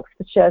South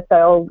Oxfordshire, so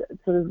I'll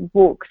sort of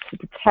walk to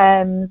the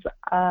Thames.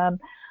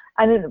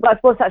 And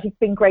what's actually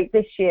been great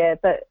this year,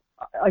 but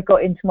I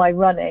got into my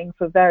running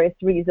for various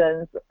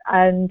reasons,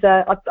 and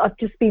I've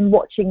just been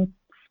watching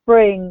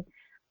spring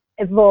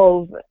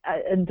evolve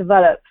and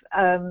develop.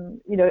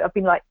 I've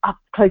been like up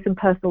close and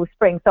personal with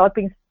spring, so I've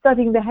been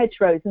studying the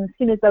hedgerows, and as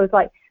soon as there was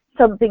like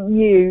something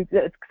new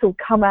that had sort of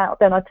come out,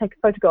 then I'd take a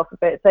photograph of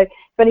it. So if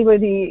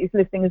anybody is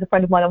listening as a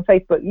friend of mine on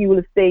Facebook, you will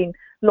have seen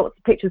lots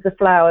of pictures of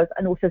flowers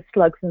and also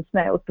slugs and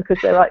snails, because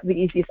they're like the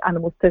easiest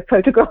animals to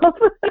photograph.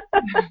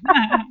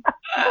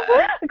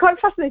 I'm quite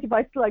fascinated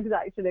by slugs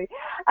actually,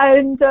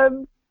 and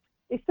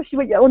especially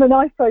when you're on an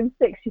iPhone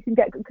 6, you can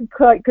get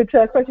quite good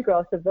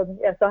photographs of them.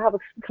 Yes, I have a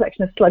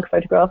collection of slug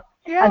photographs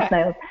and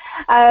snails.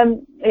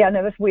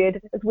 That's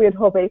weird. It's a weird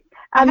hobby.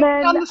 And I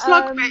haven't done the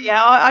slug bit yet.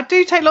 I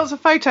do take lots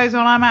of photos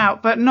when I'm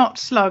out, but not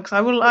slugs.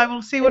 I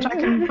will see what I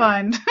can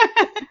find.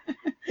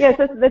 Yes,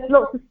 there's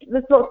lots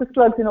of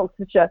slugs in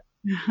Oxfordshire.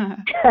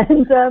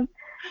 And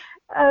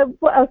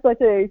what else do I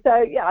do? So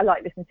I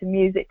like listening to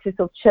music to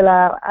sort of chill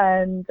out,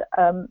 and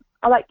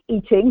I like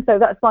eating. So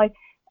that's my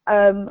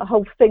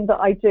whole thing that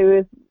I do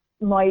is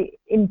my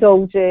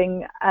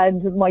indulging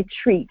and my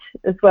treat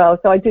as well.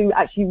 So I do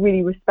actually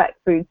really respect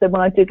food. So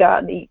when I do go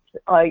out and eat,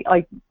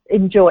 I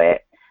enjoy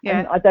it. Yeah.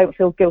 And I don't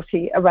feel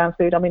guilty around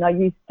food. I mean, I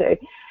used to.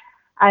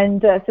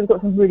 And so we've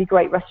got some really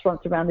great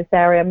restaurants around this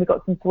area, and we've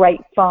got some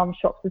great farm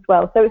shops as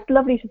well. So it's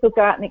lovely to sort of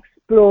go out and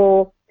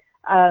explore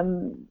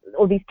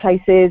all these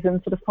places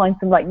and sort of find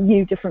some like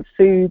new different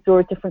foods or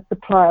a different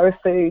supplier of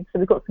food. So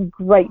we've got some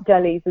great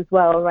delis as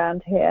well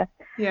around here.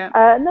 Yeah.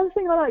 Another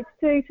thing I like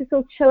to do to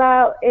sort of chill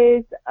out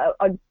is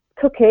I'm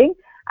cooking,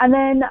 And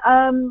then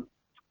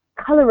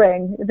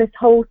colouring, this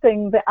whole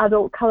thing, the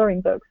adult colouring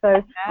book.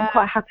 So I'm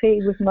quite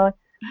happy with my,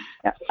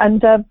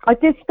 and I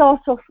did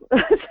start off,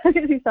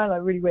 it sound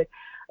like really weird.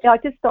 Yeah, I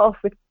did start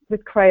off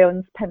with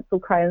crayons, pencil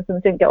crayons, and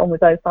I didn't get on with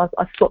those. So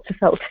I swapped to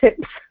felt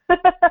tips.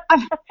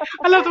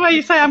 I love the way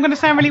you say I'm going to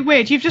sound really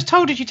weird. You've just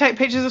told us you take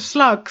pictures of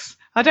slugs.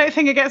 I don't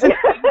think it gets any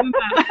better than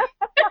that.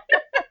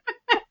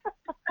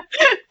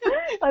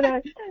 I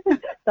know.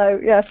 So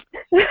yeah.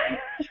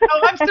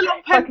 Oh, I'm still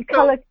on pencil.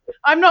 Colour...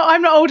 I'm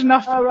not old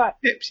enough for right.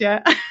 tips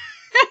yet.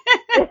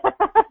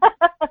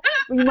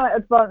 Well, you might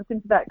advance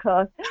into that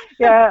class.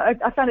 Yeah,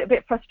 I found it a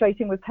bit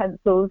frustrating with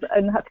pencils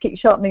and had to keep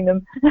sharpening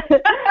them.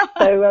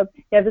 So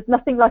yeah, there's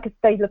nothing like a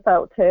Staedtler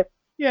felt tip.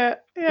 Yeah.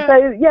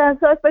 So yeah,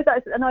 so I suppose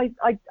that's, and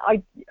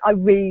I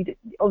read,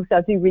 obviously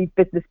I do read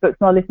business books,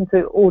 and I listen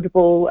to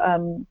Audible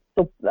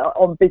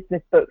on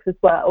business books as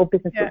well, or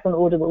business books on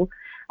Audible,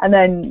 and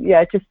then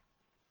just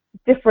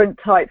different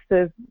types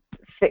of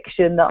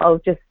fiction that I'll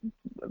just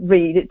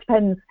read. It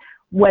depends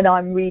when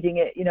I'm reading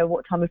it,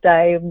 what time of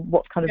day and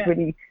what kind of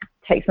really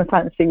takes my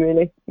fancy,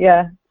 really.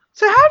 Yeah.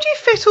 So how do you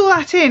fit all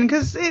that in?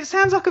 Because it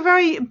sounds like a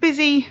very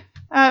busy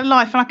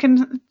life, and I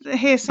can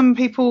hear some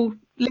people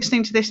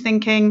listening to this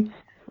thinking,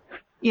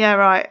 yeah,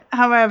 right,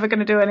 how am I ever going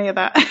to do any of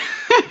that?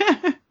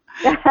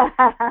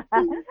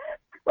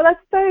 Well, I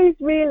suppose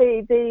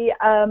really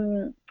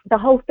the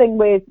whole thing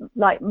with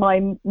like my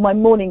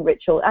morning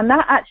ritual, and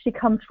that actually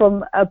comes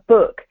from a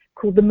book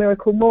called The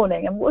Miracle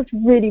Morning. And what's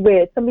really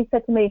weird, somebody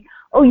said to me,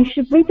 oh, you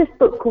should read this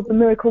book called The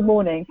Miracle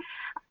Morning.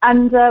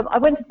 And I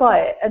went to buy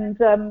it,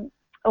 and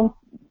on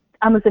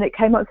Amazon it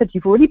came up and said,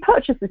 you've already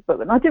purchased this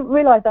book. And I didn't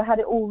realise I had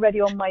it already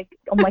on my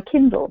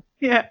Kindle.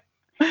 Yeah.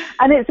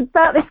 And it's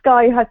about this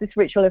guy who has this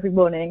ritual every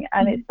morning,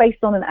 and it's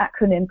based on an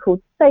acronym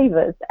called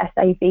SAVERS,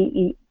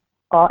 SAVERS.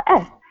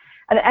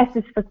 And S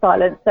is for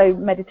silence, so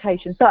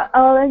meditation. So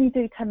I'll only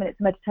do 10 minutes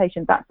of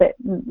meditation, that's it,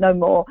 no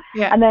more.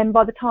 Yeah. And then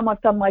by the time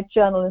I've done my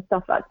journal and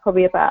stuff, that's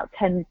probably about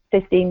 10,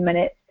 15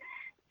 minutes.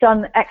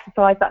 Done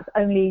exercise, that's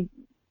only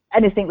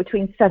anything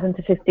between 7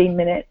 to 15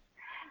 minutes.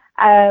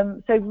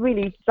 So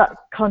really that's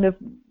kind of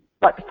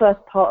like the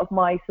first part of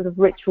my sort of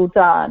ritual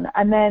done.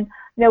 And then,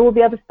 all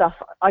the other stuff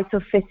I sort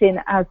of fit in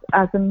as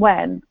and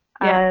when.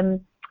 Yeah.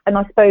 And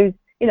I suppose,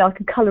 I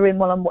can colour in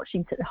while I'm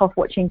half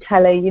watching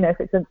telly. If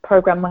it's a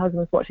programme my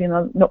husband's watching and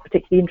I'm not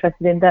particularly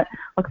interested in, that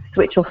I can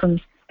switch off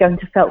and go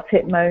into felt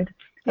tip mode.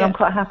 And I'm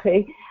quite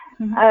happy.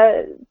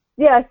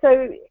 Mm-hmm.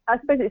 So I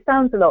suppose it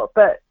sounds a lot,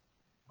 but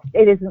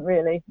it isn't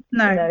really.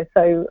 No.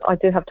 So I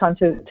do have time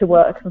to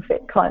work and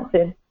fit clients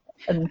in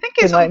and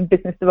do my own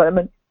business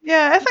development.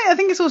 Yeah, I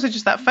think it's also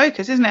just that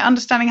focus, isn't it?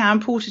 Understanding how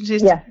important it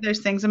is to do those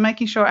things and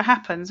making sure it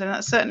happens. And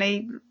that's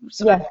certainly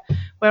sort of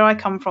where I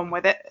come from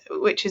with it,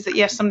 which is that,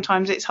 yes,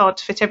 sometimes it's hard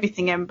to fit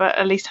everything in, but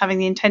at least having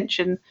the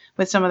intention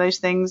with some of those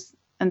things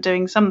and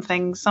doing some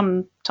things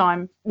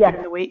sometime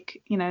during the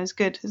week, is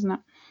good, isn't it?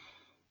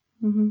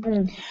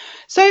 Mm-hmm.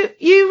 So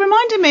you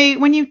reminded me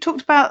when you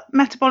talked about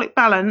metabolic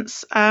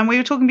balance, we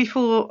were talking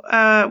before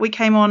we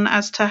came on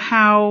as to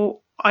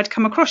how I'd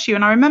come across you,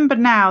 and I remember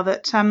now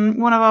that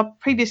one of our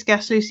previous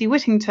guests, Lucy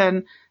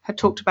Whittington, had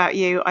talked about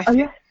you, I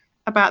think,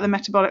 about the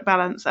metabolic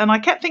balance, and I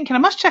kept thinking I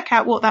must check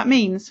out what that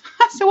means.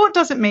 So what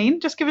does it mean?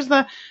 Just give us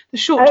the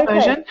short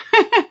version.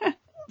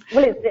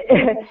 Well,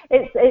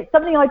 it's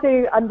something I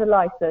do under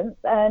license,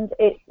 and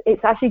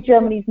it's actually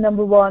Germany's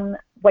 #1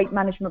 weight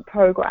management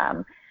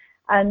program.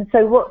 And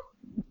so what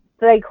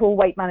they call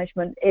weight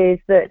management is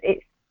that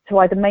it's to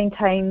either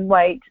maintain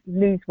weight,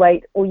 lose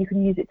weight, or you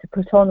can use it to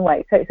put on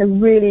weight. So it's a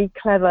really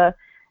clever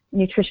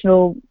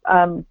nutritional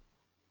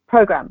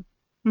program.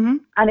 Mm-hmm.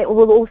 And it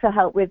will also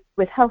help with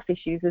health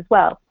issues as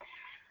well.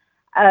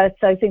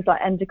 So things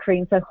like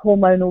endocrine, so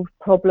hormonal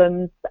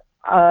problems,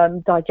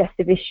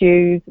 digestive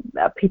issues,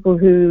 people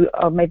who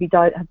are maybe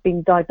have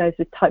been diagnosed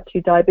with type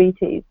 2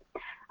 diabetes.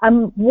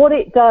 What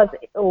it does,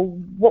 or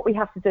what we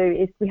have to do,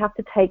 is we have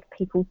to take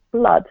people's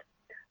blood.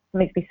 It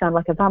makes me sound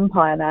like a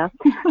vampire now.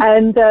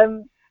 And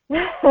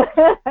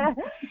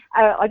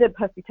I don't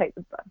personally take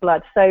the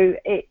blood, so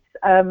it's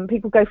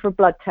people go for a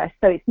blood test.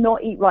 So it's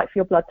not Eat Right for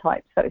your blood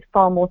type, so it's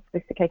far more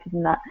sophisticated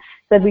than that.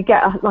 So we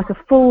get a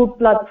full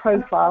blood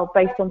profile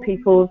based on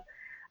people's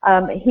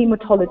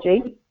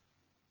hematology.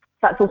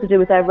 That's all to do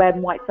with their red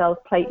and white cells,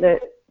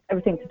 platelets,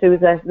 everything to do with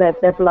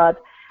their blood,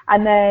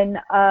 and then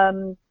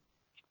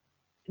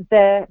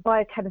their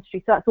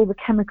biochemistry. So that's all the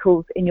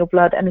chemicals in your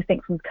blood,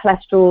 anything from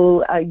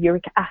cholesterol,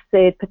 uric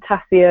acid,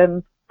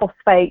 potassium,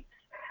 phosphates.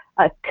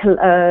 Do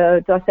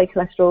I say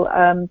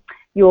cholesterol?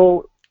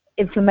 Your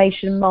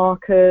inflammation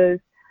markers,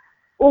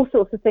 all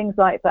sorts of things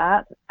like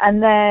that.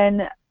 And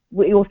then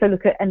we also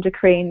look at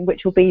endocrine,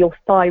 which will be your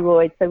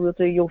thyroid. So we'll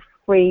do your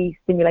free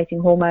stimulating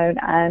hormone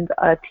and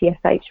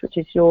TSH, which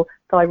is your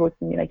thyroid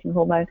stimulating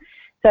hormone.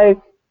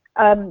 So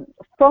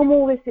from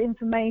all this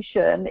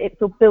information, it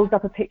sort of builds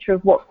up a picture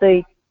of what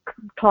the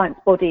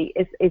client's body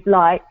is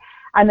like.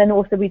 And then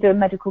also we do a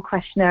medical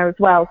questionnaire as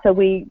well. So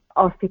we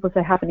ask people if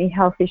they have any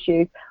health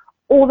issues.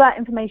 All that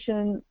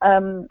information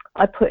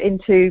I put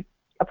into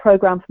a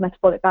program for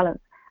metabolic balance,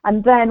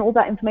 And then all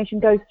that information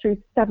goes through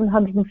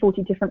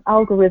 740 different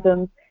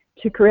algorithms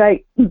to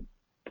create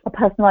a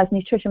personalized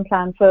nutrition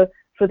plan for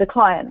the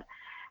client.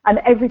 And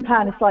every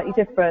plan is slightly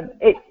different.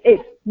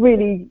 It's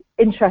really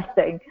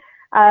interesting.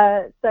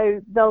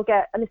 So they'll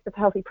get a list of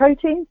healthy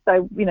proteins.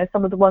 So,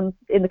 some of the ones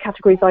in the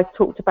categories I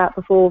talked about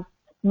before: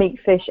 meat,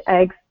 fish,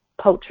 eggs,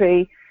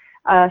 poultry,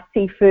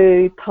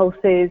 seafood,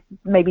 pulses,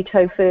 maybe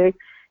tofu,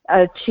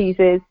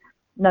 cheeses,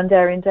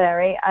 non-dairy and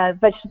dairy,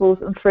 vegetables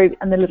and fruit,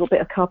 and a little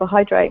bit of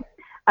carbohydrate.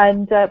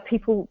 And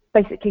people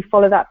basically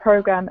follow that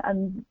program,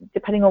 and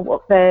depending on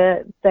what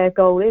their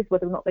goal is,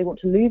 whether or not they want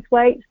to lose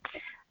weight,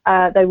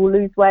 they will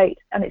lose weight,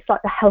 and it's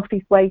like the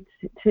healthiest way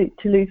to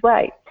lose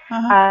weight.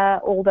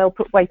 Or they'll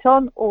put weight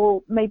on,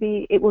 or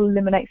maybe it will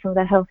eliminate some of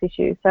their health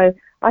issues. So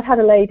I've had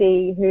a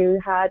lady who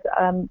had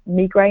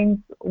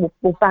migraines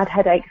or bad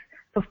headaches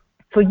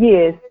for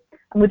years,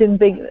 and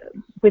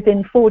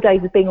within 4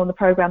 days of being on the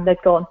program,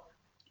 they'd gone.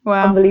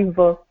 Wow.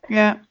 Unbelievable.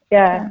 Yeah.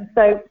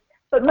 So,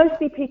 but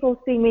mostly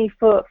people see me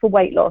for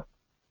weight loss.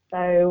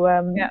 So,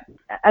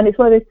 and it's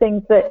one of those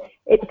things that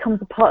it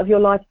becomes a part of your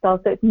lifestyle.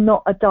 So it's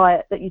not a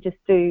diet that you just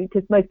do,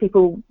 because most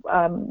people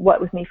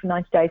work with me for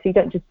 90 days. So you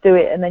don't just do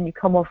it and then you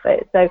come off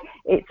it. So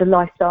it's a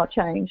lifestyle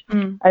change.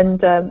 And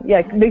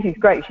Lucy's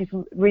great. She's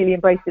really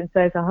embraced it, and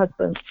so is her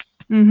husband.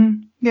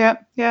 Yeah.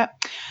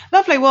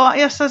 Lovely. Well,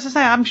 yes, as I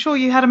say, I'm sure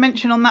you had a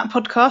mention on that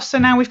podcast, so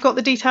now we've got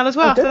the detail as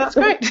well. So that's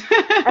great.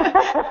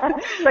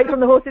 Straight from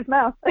the horse's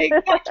mouth.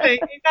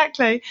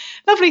 Exactly.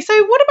 Lovely.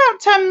 So what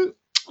about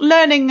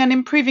learning and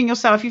improving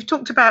yourself? You've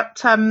talked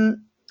about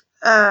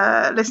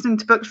listening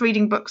to books,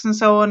 reading books, and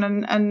so on,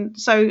 and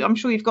so I'm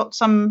sure you've got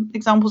some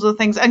examples of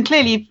things. And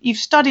clearly, you've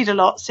studied a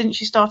lot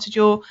since you started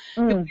your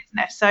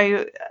business.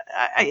 So,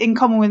 in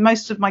common with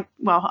most of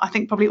I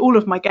think probably all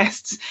of my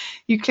guests,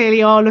 you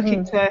clearly are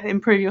looking to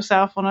improve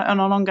yourself on an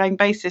ongoing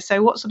basis.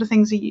 So, what sort of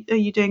things are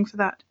you doing for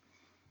that?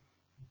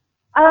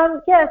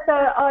 So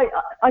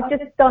I've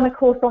just done a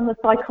course on the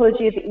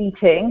psychology of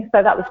eating,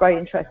 so that was very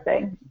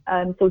interesting.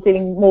 So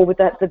dealing more with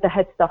the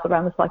head stuff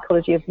around the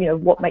psychology of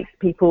what makes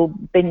people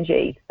binge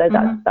eat. So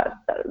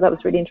that was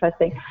really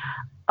interesting.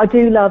 I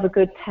do love a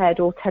good TED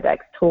or TEDx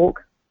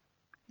talk.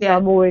 Yeah,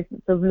 I'm always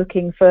sort of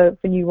looking for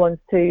new ones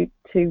to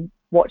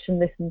watch and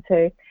listen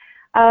to.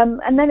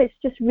 And then it's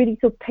just really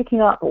sort of picking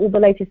up all the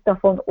latest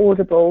stuff on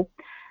Audible,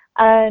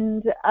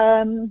 and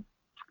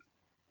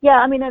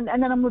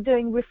and then I'm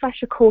doing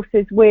refresher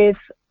courses with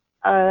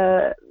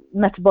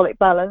Metabolic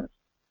Balance.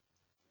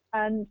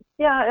 And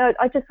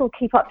I just sort of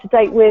keep up to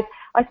date with,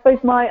 I suppose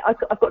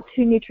I've got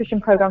 2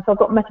 nutrition programs. So I've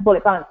got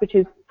Metabolic Balance, which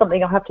is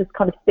something I have to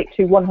kind of stick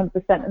to 100%.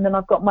 And then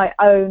I've got my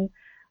own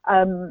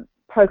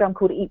program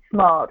called Eat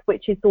Smart,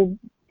 which is all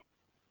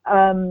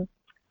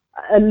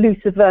a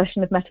looser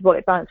version of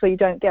Metabolic Balance, where you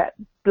don't get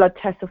blood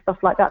tests or stuff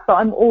like that. But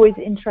I'm always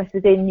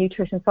interested in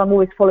nutrition. So I'm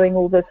always following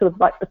all the sort of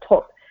like the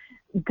top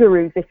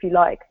gurus, if you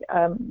like.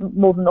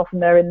 More than often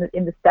they're in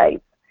the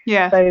States.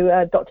 Yeah.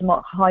 So Dr.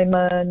 Mark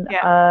Hyman,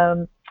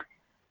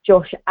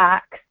 Josh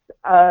Axe,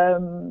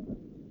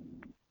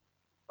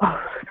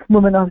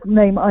 woman's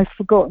name I've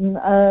forgotten.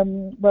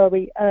 Where are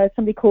we?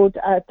 Somebody called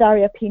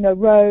Daria Pino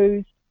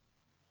Rose.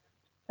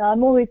 So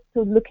I'm always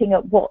sort of looking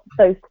at what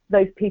those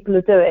people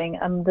are doing,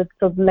 and the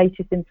sort of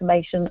latest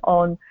information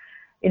on,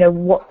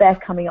 what they're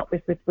coming up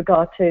with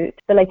regard to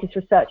the latest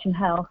research in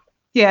health.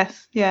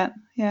 Yes. Yeah.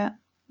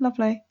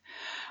 Lovely.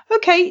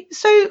 Okay,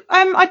 so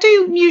I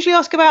do usually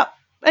ask about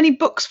any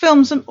books,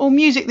 films, or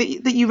music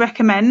that you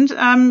recommend.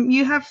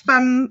 You have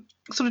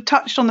sort of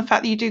touched on the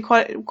fact that you do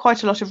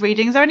quite a lot of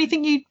reading. Is there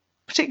anything you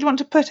particularly want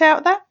to put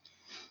out there?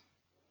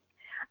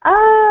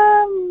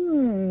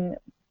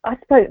 I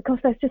suppose, gosh,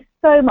 there's just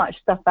so much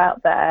stuff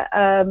out there.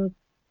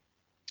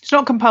 It's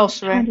not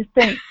compulsory. I'm trying to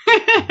think.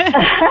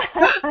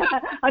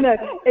 I know.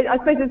 I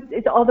suppose,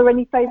 are there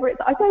any favourites?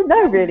 I don't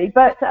know really,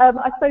 but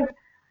I suppose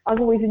I've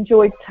always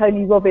enjoyed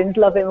Tony Robbins,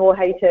 love him or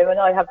hate him, and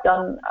I have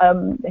done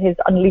his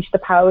Unleash the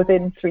Power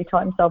Within 3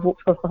 times. So I've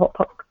walked across the hot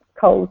pot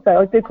cold, so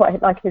I do quite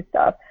like his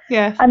stuff.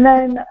 Yeah. And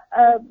then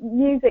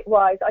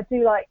music-wise, I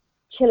do like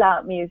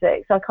chill-out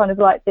music, so I kind of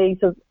like the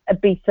sort of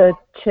Ibiza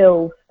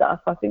chill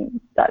stuff. I think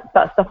that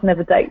stuff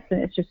never dates,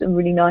 and it's just a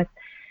really nice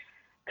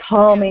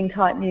calming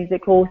type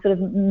music, or sort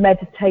of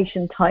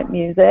meditation type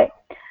music.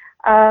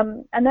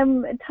 And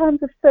then in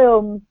terms of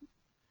films,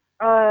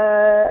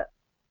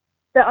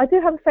 I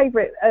do have a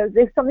favourite.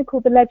 There's something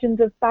called The Legend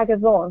of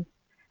Vagabond,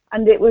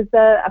 and it was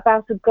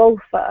about a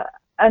golfer.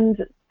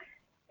 And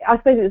I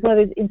suppose it was one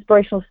of those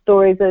inspirational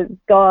stories. A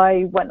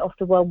guy went off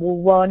to World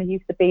War One. He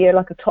used to be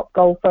like a top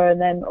golfer, and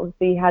then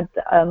obviously he had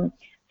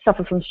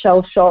suffered from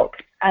shell shock.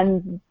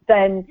 And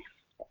then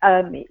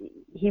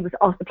he was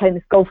asked to play in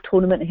this golf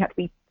tournament. He had to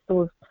be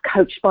sort of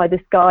coached by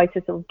this guy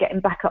to sort of get him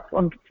back up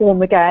on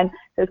form again.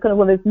 So it's kind of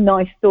one of those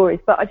nice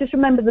stories. But I just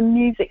remember the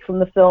music from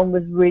the film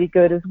was really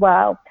good as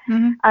well.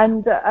 Mm-hmm.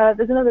 And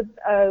there's another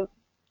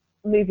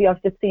movie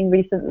I've just seen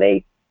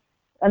recently,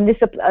 and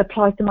this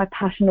applies to my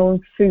passion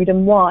on food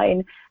and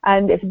wine,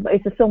 and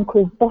it's a film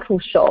called Bottle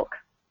Shock.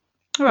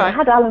 Right. It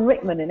had Alan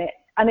Rickman in it,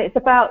 and it's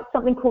about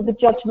something called The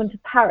Judgment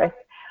of Paris,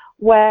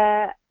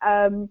 where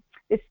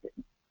this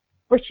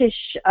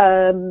British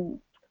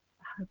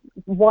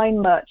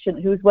wine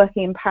merchant who was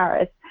working in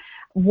Paris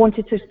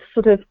wanted to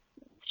sort of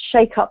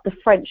shake up the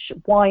French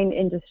wine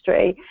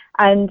industry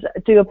and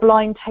do a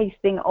blind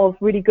tasting of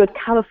really good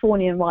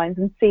Californian wines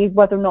and see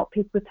whether or not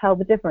people could tell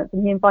the difference.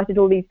 And he invited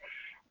all these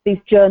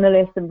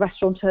journalists and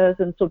restaurateurs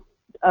and sort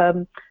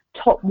of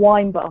top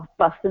wine buffs,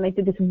 and they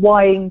did this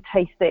wine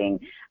tasting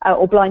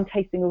or blind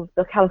tasting of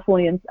the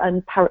Californian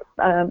and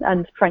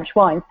French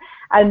wines.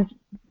 And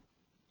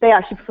they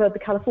actually preferred the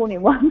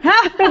Californian ones.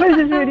 It was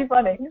just really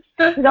funny.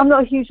 Because I'm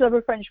not a huge lover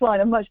of French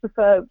wine. I much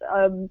prefer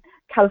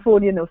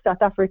Californian or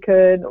South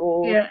African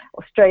or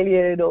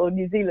Australian or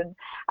New Zealand.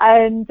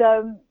 And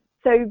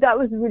so that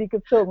was a really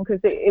good film because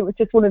it was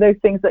just one of those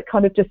things that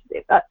kind of just,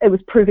 it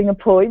was proving a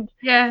point.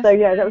 Yeah. So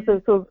yeah, that was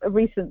sort of a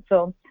recent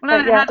film. Well,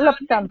 but yeah, I love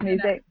the sound of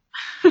music.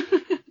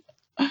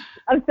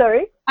 I'm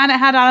sorry? And it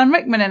had Alan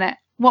Rickman in it.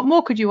 What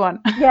more could you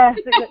want? Yes,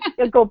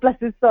 God bless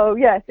his soul.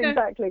 Yes,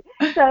 exactly.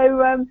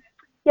 So,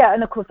 yeah,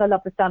 and of course I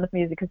love the sound of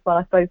music as well,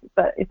 I suppose.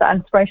 But is that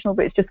inspirational?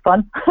 But it's just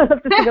fun. I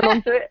love to sing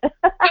along to it.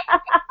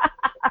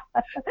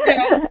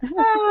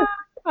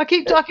 I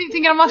keep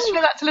thinking I must show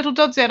that to little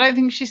Doddsy. I don't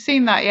think she's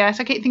seen that yet.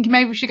 I keep thinking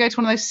maybe we should go to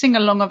one of those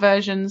sing-alonger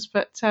versions,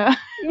 but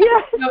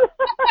yes.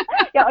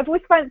 Yeah, I've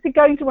always fancied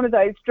going to one of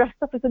those dressed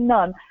up as a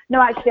nun.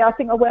 No, actually, I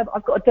think I've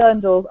got a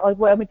dirndl. I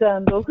wear my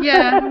dirndl.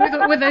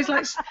 Yeah, with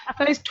those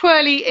those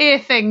twirly ear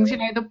things, you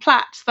know, the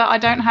plaits that I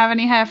don't have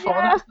any hair for.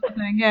 Yeah. That sort of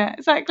thing. Yeah,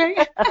 exactly.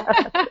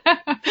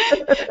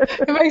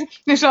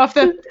 It's off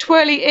the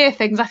twirly ear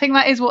things. I think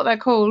that is what they're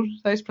called.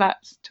 Those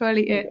plaits,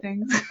 twirly ear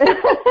things.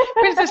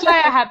 Princess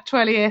Leia had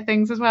twirly ear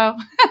things as well.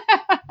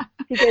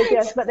 She did,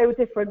 yes, but they were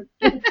different.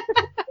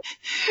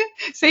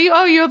 See,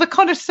 you're the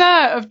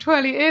connoisseur of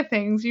twirly ear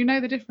things. You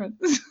know the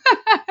difference.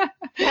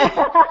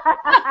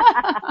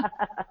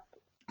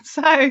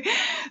 So turning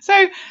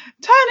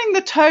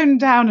the tone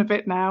down a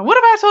bit now. What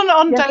about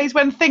on days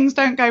when things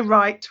don't go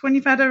right? When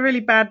you've had a really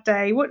bad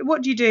day,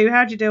 what do you do?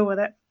 How do you deal with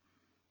it?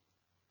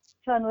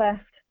 Turn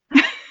left.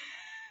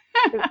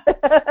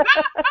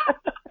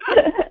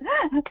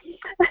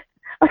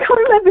 I can't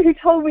remember who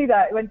told me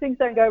that. When things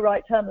don't go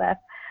right, turn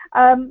left.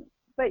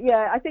 But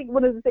yeah, I think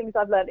one of the things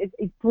I've learned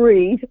is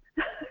breathe.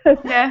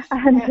 Yes.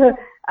 and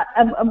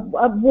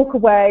walk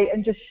away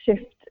and just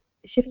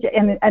shift your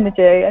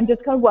energy and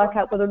just kind of work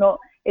out whether or not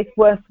it's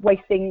worth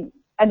wasting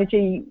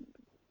energy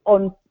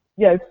on,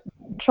 you know,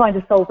 trying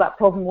to solve that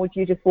problem, or do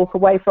you just walk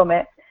away from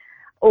it,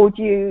 or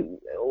do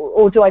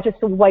I just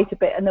sort of wait a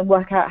bit and then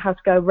work out how to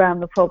go around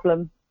the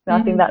problem? And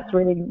I think that's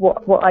really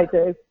what I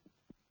do.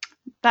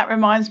 That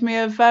reminds me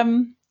of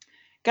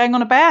going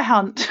on a bear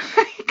hunt.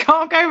 You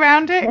can't go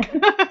around it.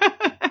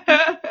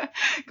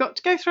 Got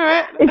to go through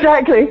it.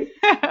 Exactly.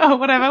 Oh,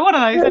 whatever. One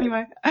of those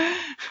anyway.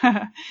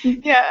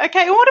 Yeah.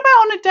 Okay. Well, what about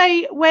on a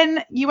day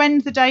when you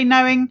end the day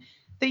knowing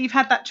that you've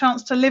had that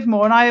chance to live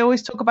more? And I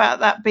always talk about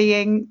that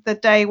being the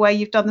day where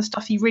you've done the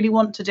stuff you really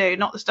want to do,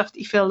 not the stuff that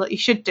you feel that you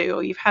should do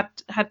or you've had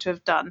to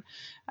have done.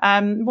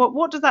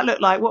 What does that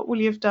look like? What will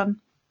you have done?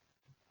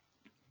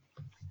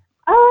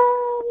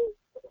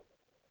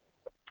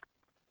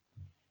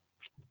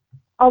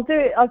 I'll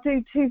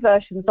do two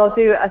versions. I'll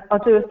do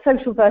a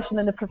social version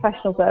and a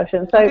professional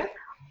version. So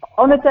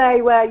on a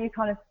day where you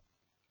kind of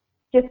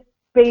just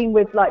being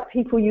with like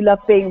people you love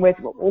being with,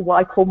 or what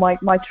I call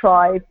my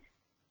tribe.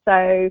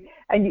 So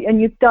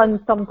and you've done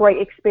some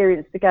great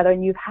experience together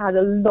and you've had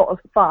a lot of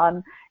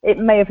fun. It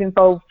may have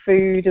involved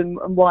food and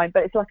wine,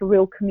 but it's like a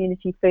real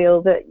community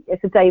feel. That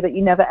it's a day that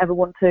you never ever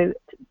want to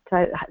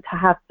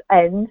have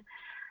end.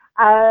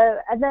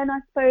 And then I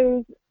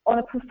suppose on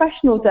a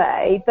professional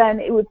day, then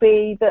it would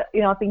be that,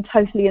 you know, I've been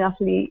totally and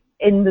utterly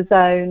in the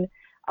zone.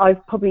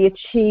 I've probably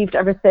achieved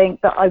everything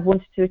that I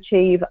wanted to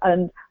achieve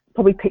and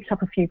probably picked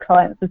up a few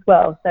clients as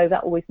well. So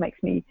that always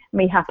makes me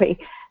happy.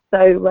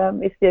 So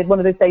it's one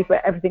of those days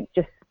where everything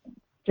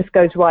just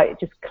goes right. It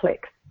just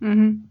clicks.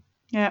 Mm-hmm.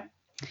 Yeah,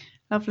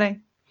 lovely.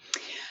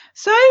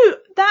 So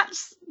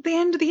that's the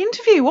end of the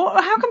interview.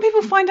 How can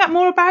people find out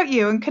more about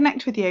you and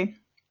connect with you?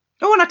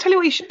 Oh, and I'll tell you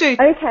what you should do.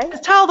 Okay.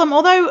 Just tell them,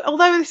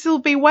 although this will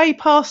be way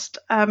past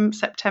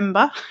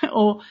September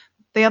or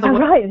the other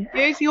one.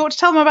 Right. You ought to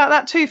tell them about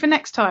that too for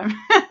next time.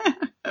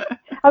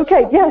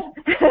 Okay, yes.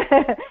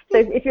 So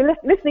if you're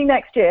listening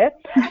next year,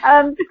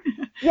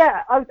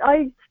 yeah,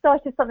 I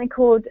started something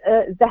called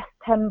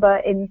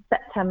Zestember in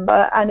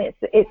September, and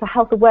it's a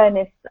health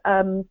awareness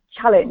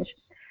challenge,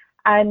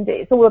 and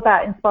it's all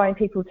about inspiring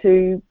people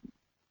to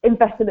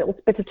invest a little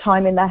bit of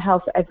time in their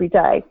health every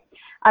day.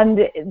 And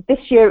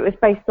this year it was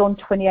based on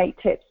 28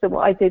 tips. So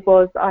what I did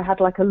was I had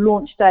like a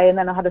launch day and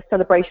then I had a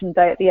celebration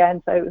day at the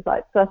end. So it was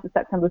like 1st of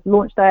September was the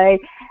launch day,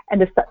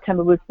 end of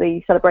September was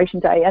the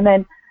celebration day. And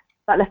then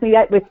that left me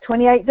with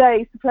 28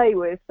 days to play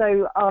with.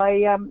 So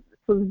I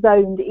sort of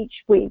zoned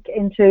each week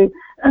into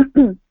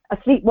a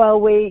sleep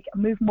well week, a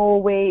move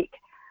more week,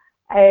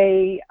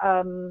 a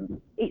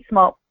eat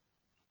smart.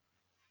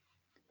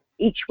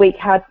 Each week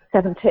had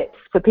 7 tips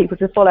for people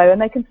to follow,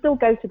 and they can still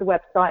go to the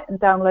website and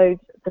download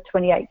the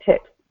 28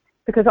 tips.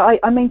 because I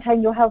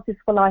maintain your health is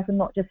for life and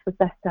not just for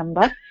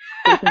September.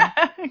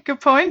 Good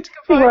point.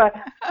 See where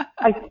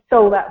I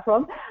stole that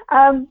from.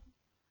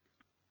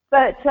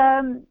 So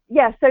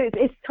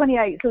it's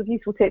 28 sort of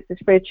useful tips.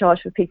 It's free of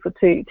charge for people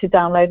to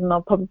download, and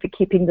I'll probably be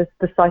keeping the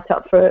site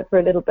up for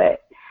a little bit.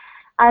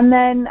 And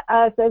then,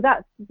 so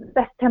that's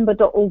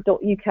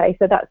zestember.org.uk.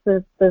 So that's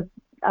the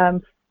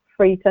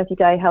free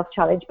 30-day health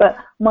challenge. But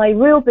my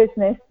real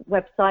business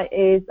website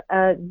is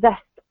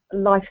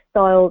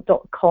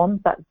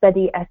zestlifestyle.com. That's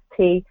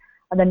ZEST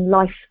and then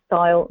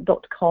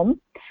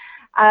lifestyle.com.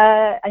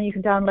 And you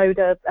can download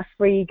a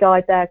free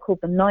guide there called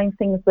The 9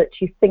 Things That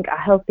You Think Are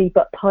Healthy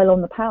But Pile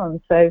on the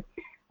Pounds. So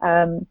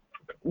you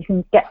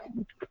can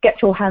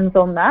get your hands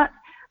on that.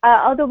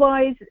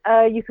 Otherwise,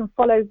 you can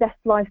follow Zest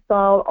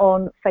Lifestyle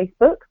on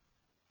Facebook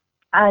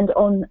and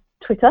on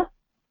Twitter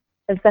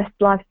as Zest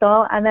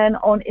Lifestyle. And then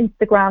on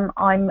Instagram,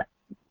 I'm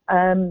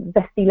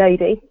Zesty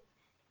Lady.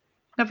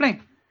 Lovely.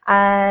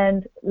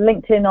 And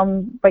LinkedIn,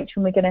 I'm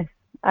Rachel McGuinness.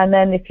 And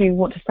then if you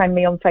want to friend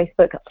me on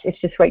Facebook,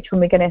 it's just Rachel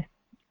McGuinness.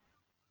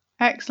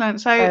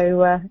 Excellent.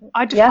 So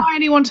I defy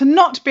anyone to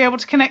not be able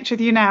to connect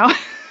with you now.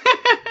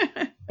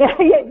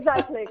 Yeah,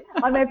 exactly.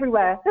 I'm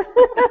everywhere.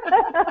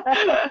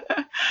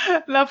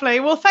 Lovely.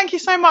 Well, thank you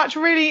so much.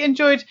 Really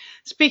enjoyed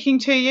speaking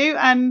to you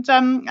and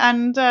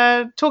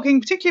talking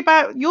particularly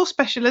about your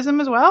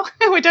specialism as well.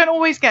 We don't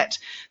always get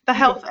the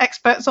health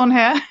experts on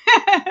here.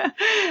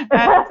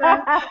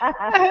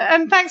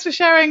 And thanks for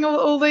sharing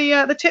all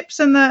the tips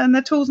and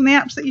the tools and the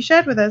apps that you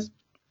shared with us.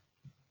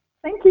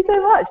 Thank you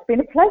so much. It's been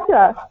a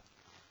pleasure.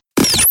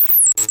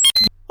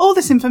 All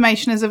this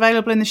information is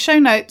available in the show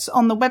notes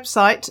on the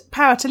website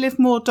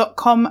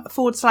powertolivemore.com/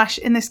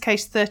 in this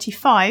case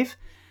 35.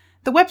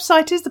 The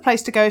website is the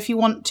place to go if you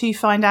want to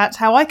find out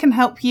how I can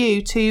help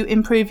you to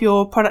improve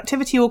your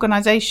productivity,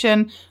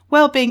 organisation,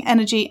 well-being,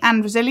 energy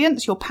and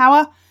resilience, your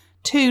power,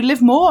 to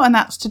live more, and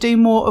that's to do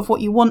more of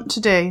what you want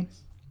to do.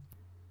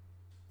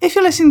 If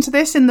you're listening to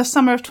this in the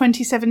summer of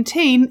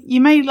 2017,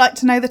 you may like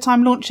to know that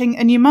I'm launching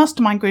a new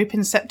mastermind group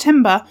in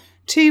September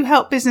to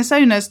help business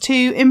owners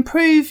to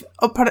improve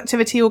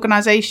productivity,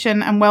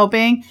 organisation and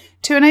well-being,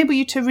 to enable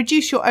you to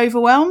reduce your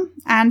overwhelm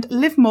and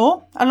live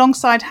more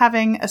alongside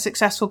having a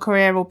successful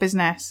career or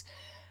business.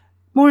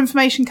 More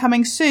information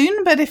coming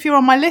soon, but if you're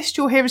on my list,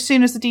 you'll hear as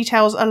soon as the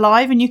details are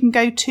live, and you can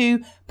go to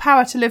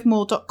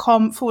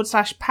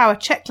powertolivemore.com/power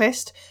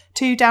checklist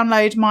to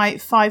download my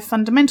 5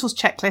 fundamentals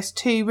checklist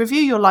to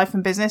review your life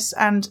and business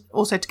and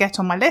also to get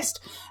on my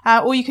list.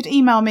 Or you could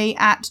email me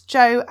at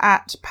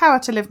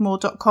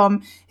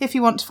joe@powertolivemore.com if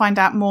you want to find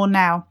out more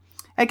now.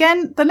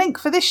 Again, the link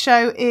for this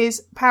show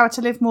is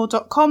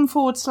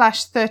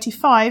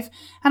powertolivemore.com/35,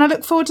 and I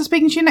look forward to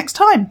speaking to you next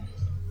time.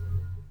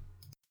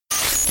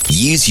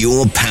 Use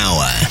your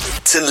power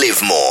to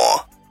live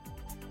more.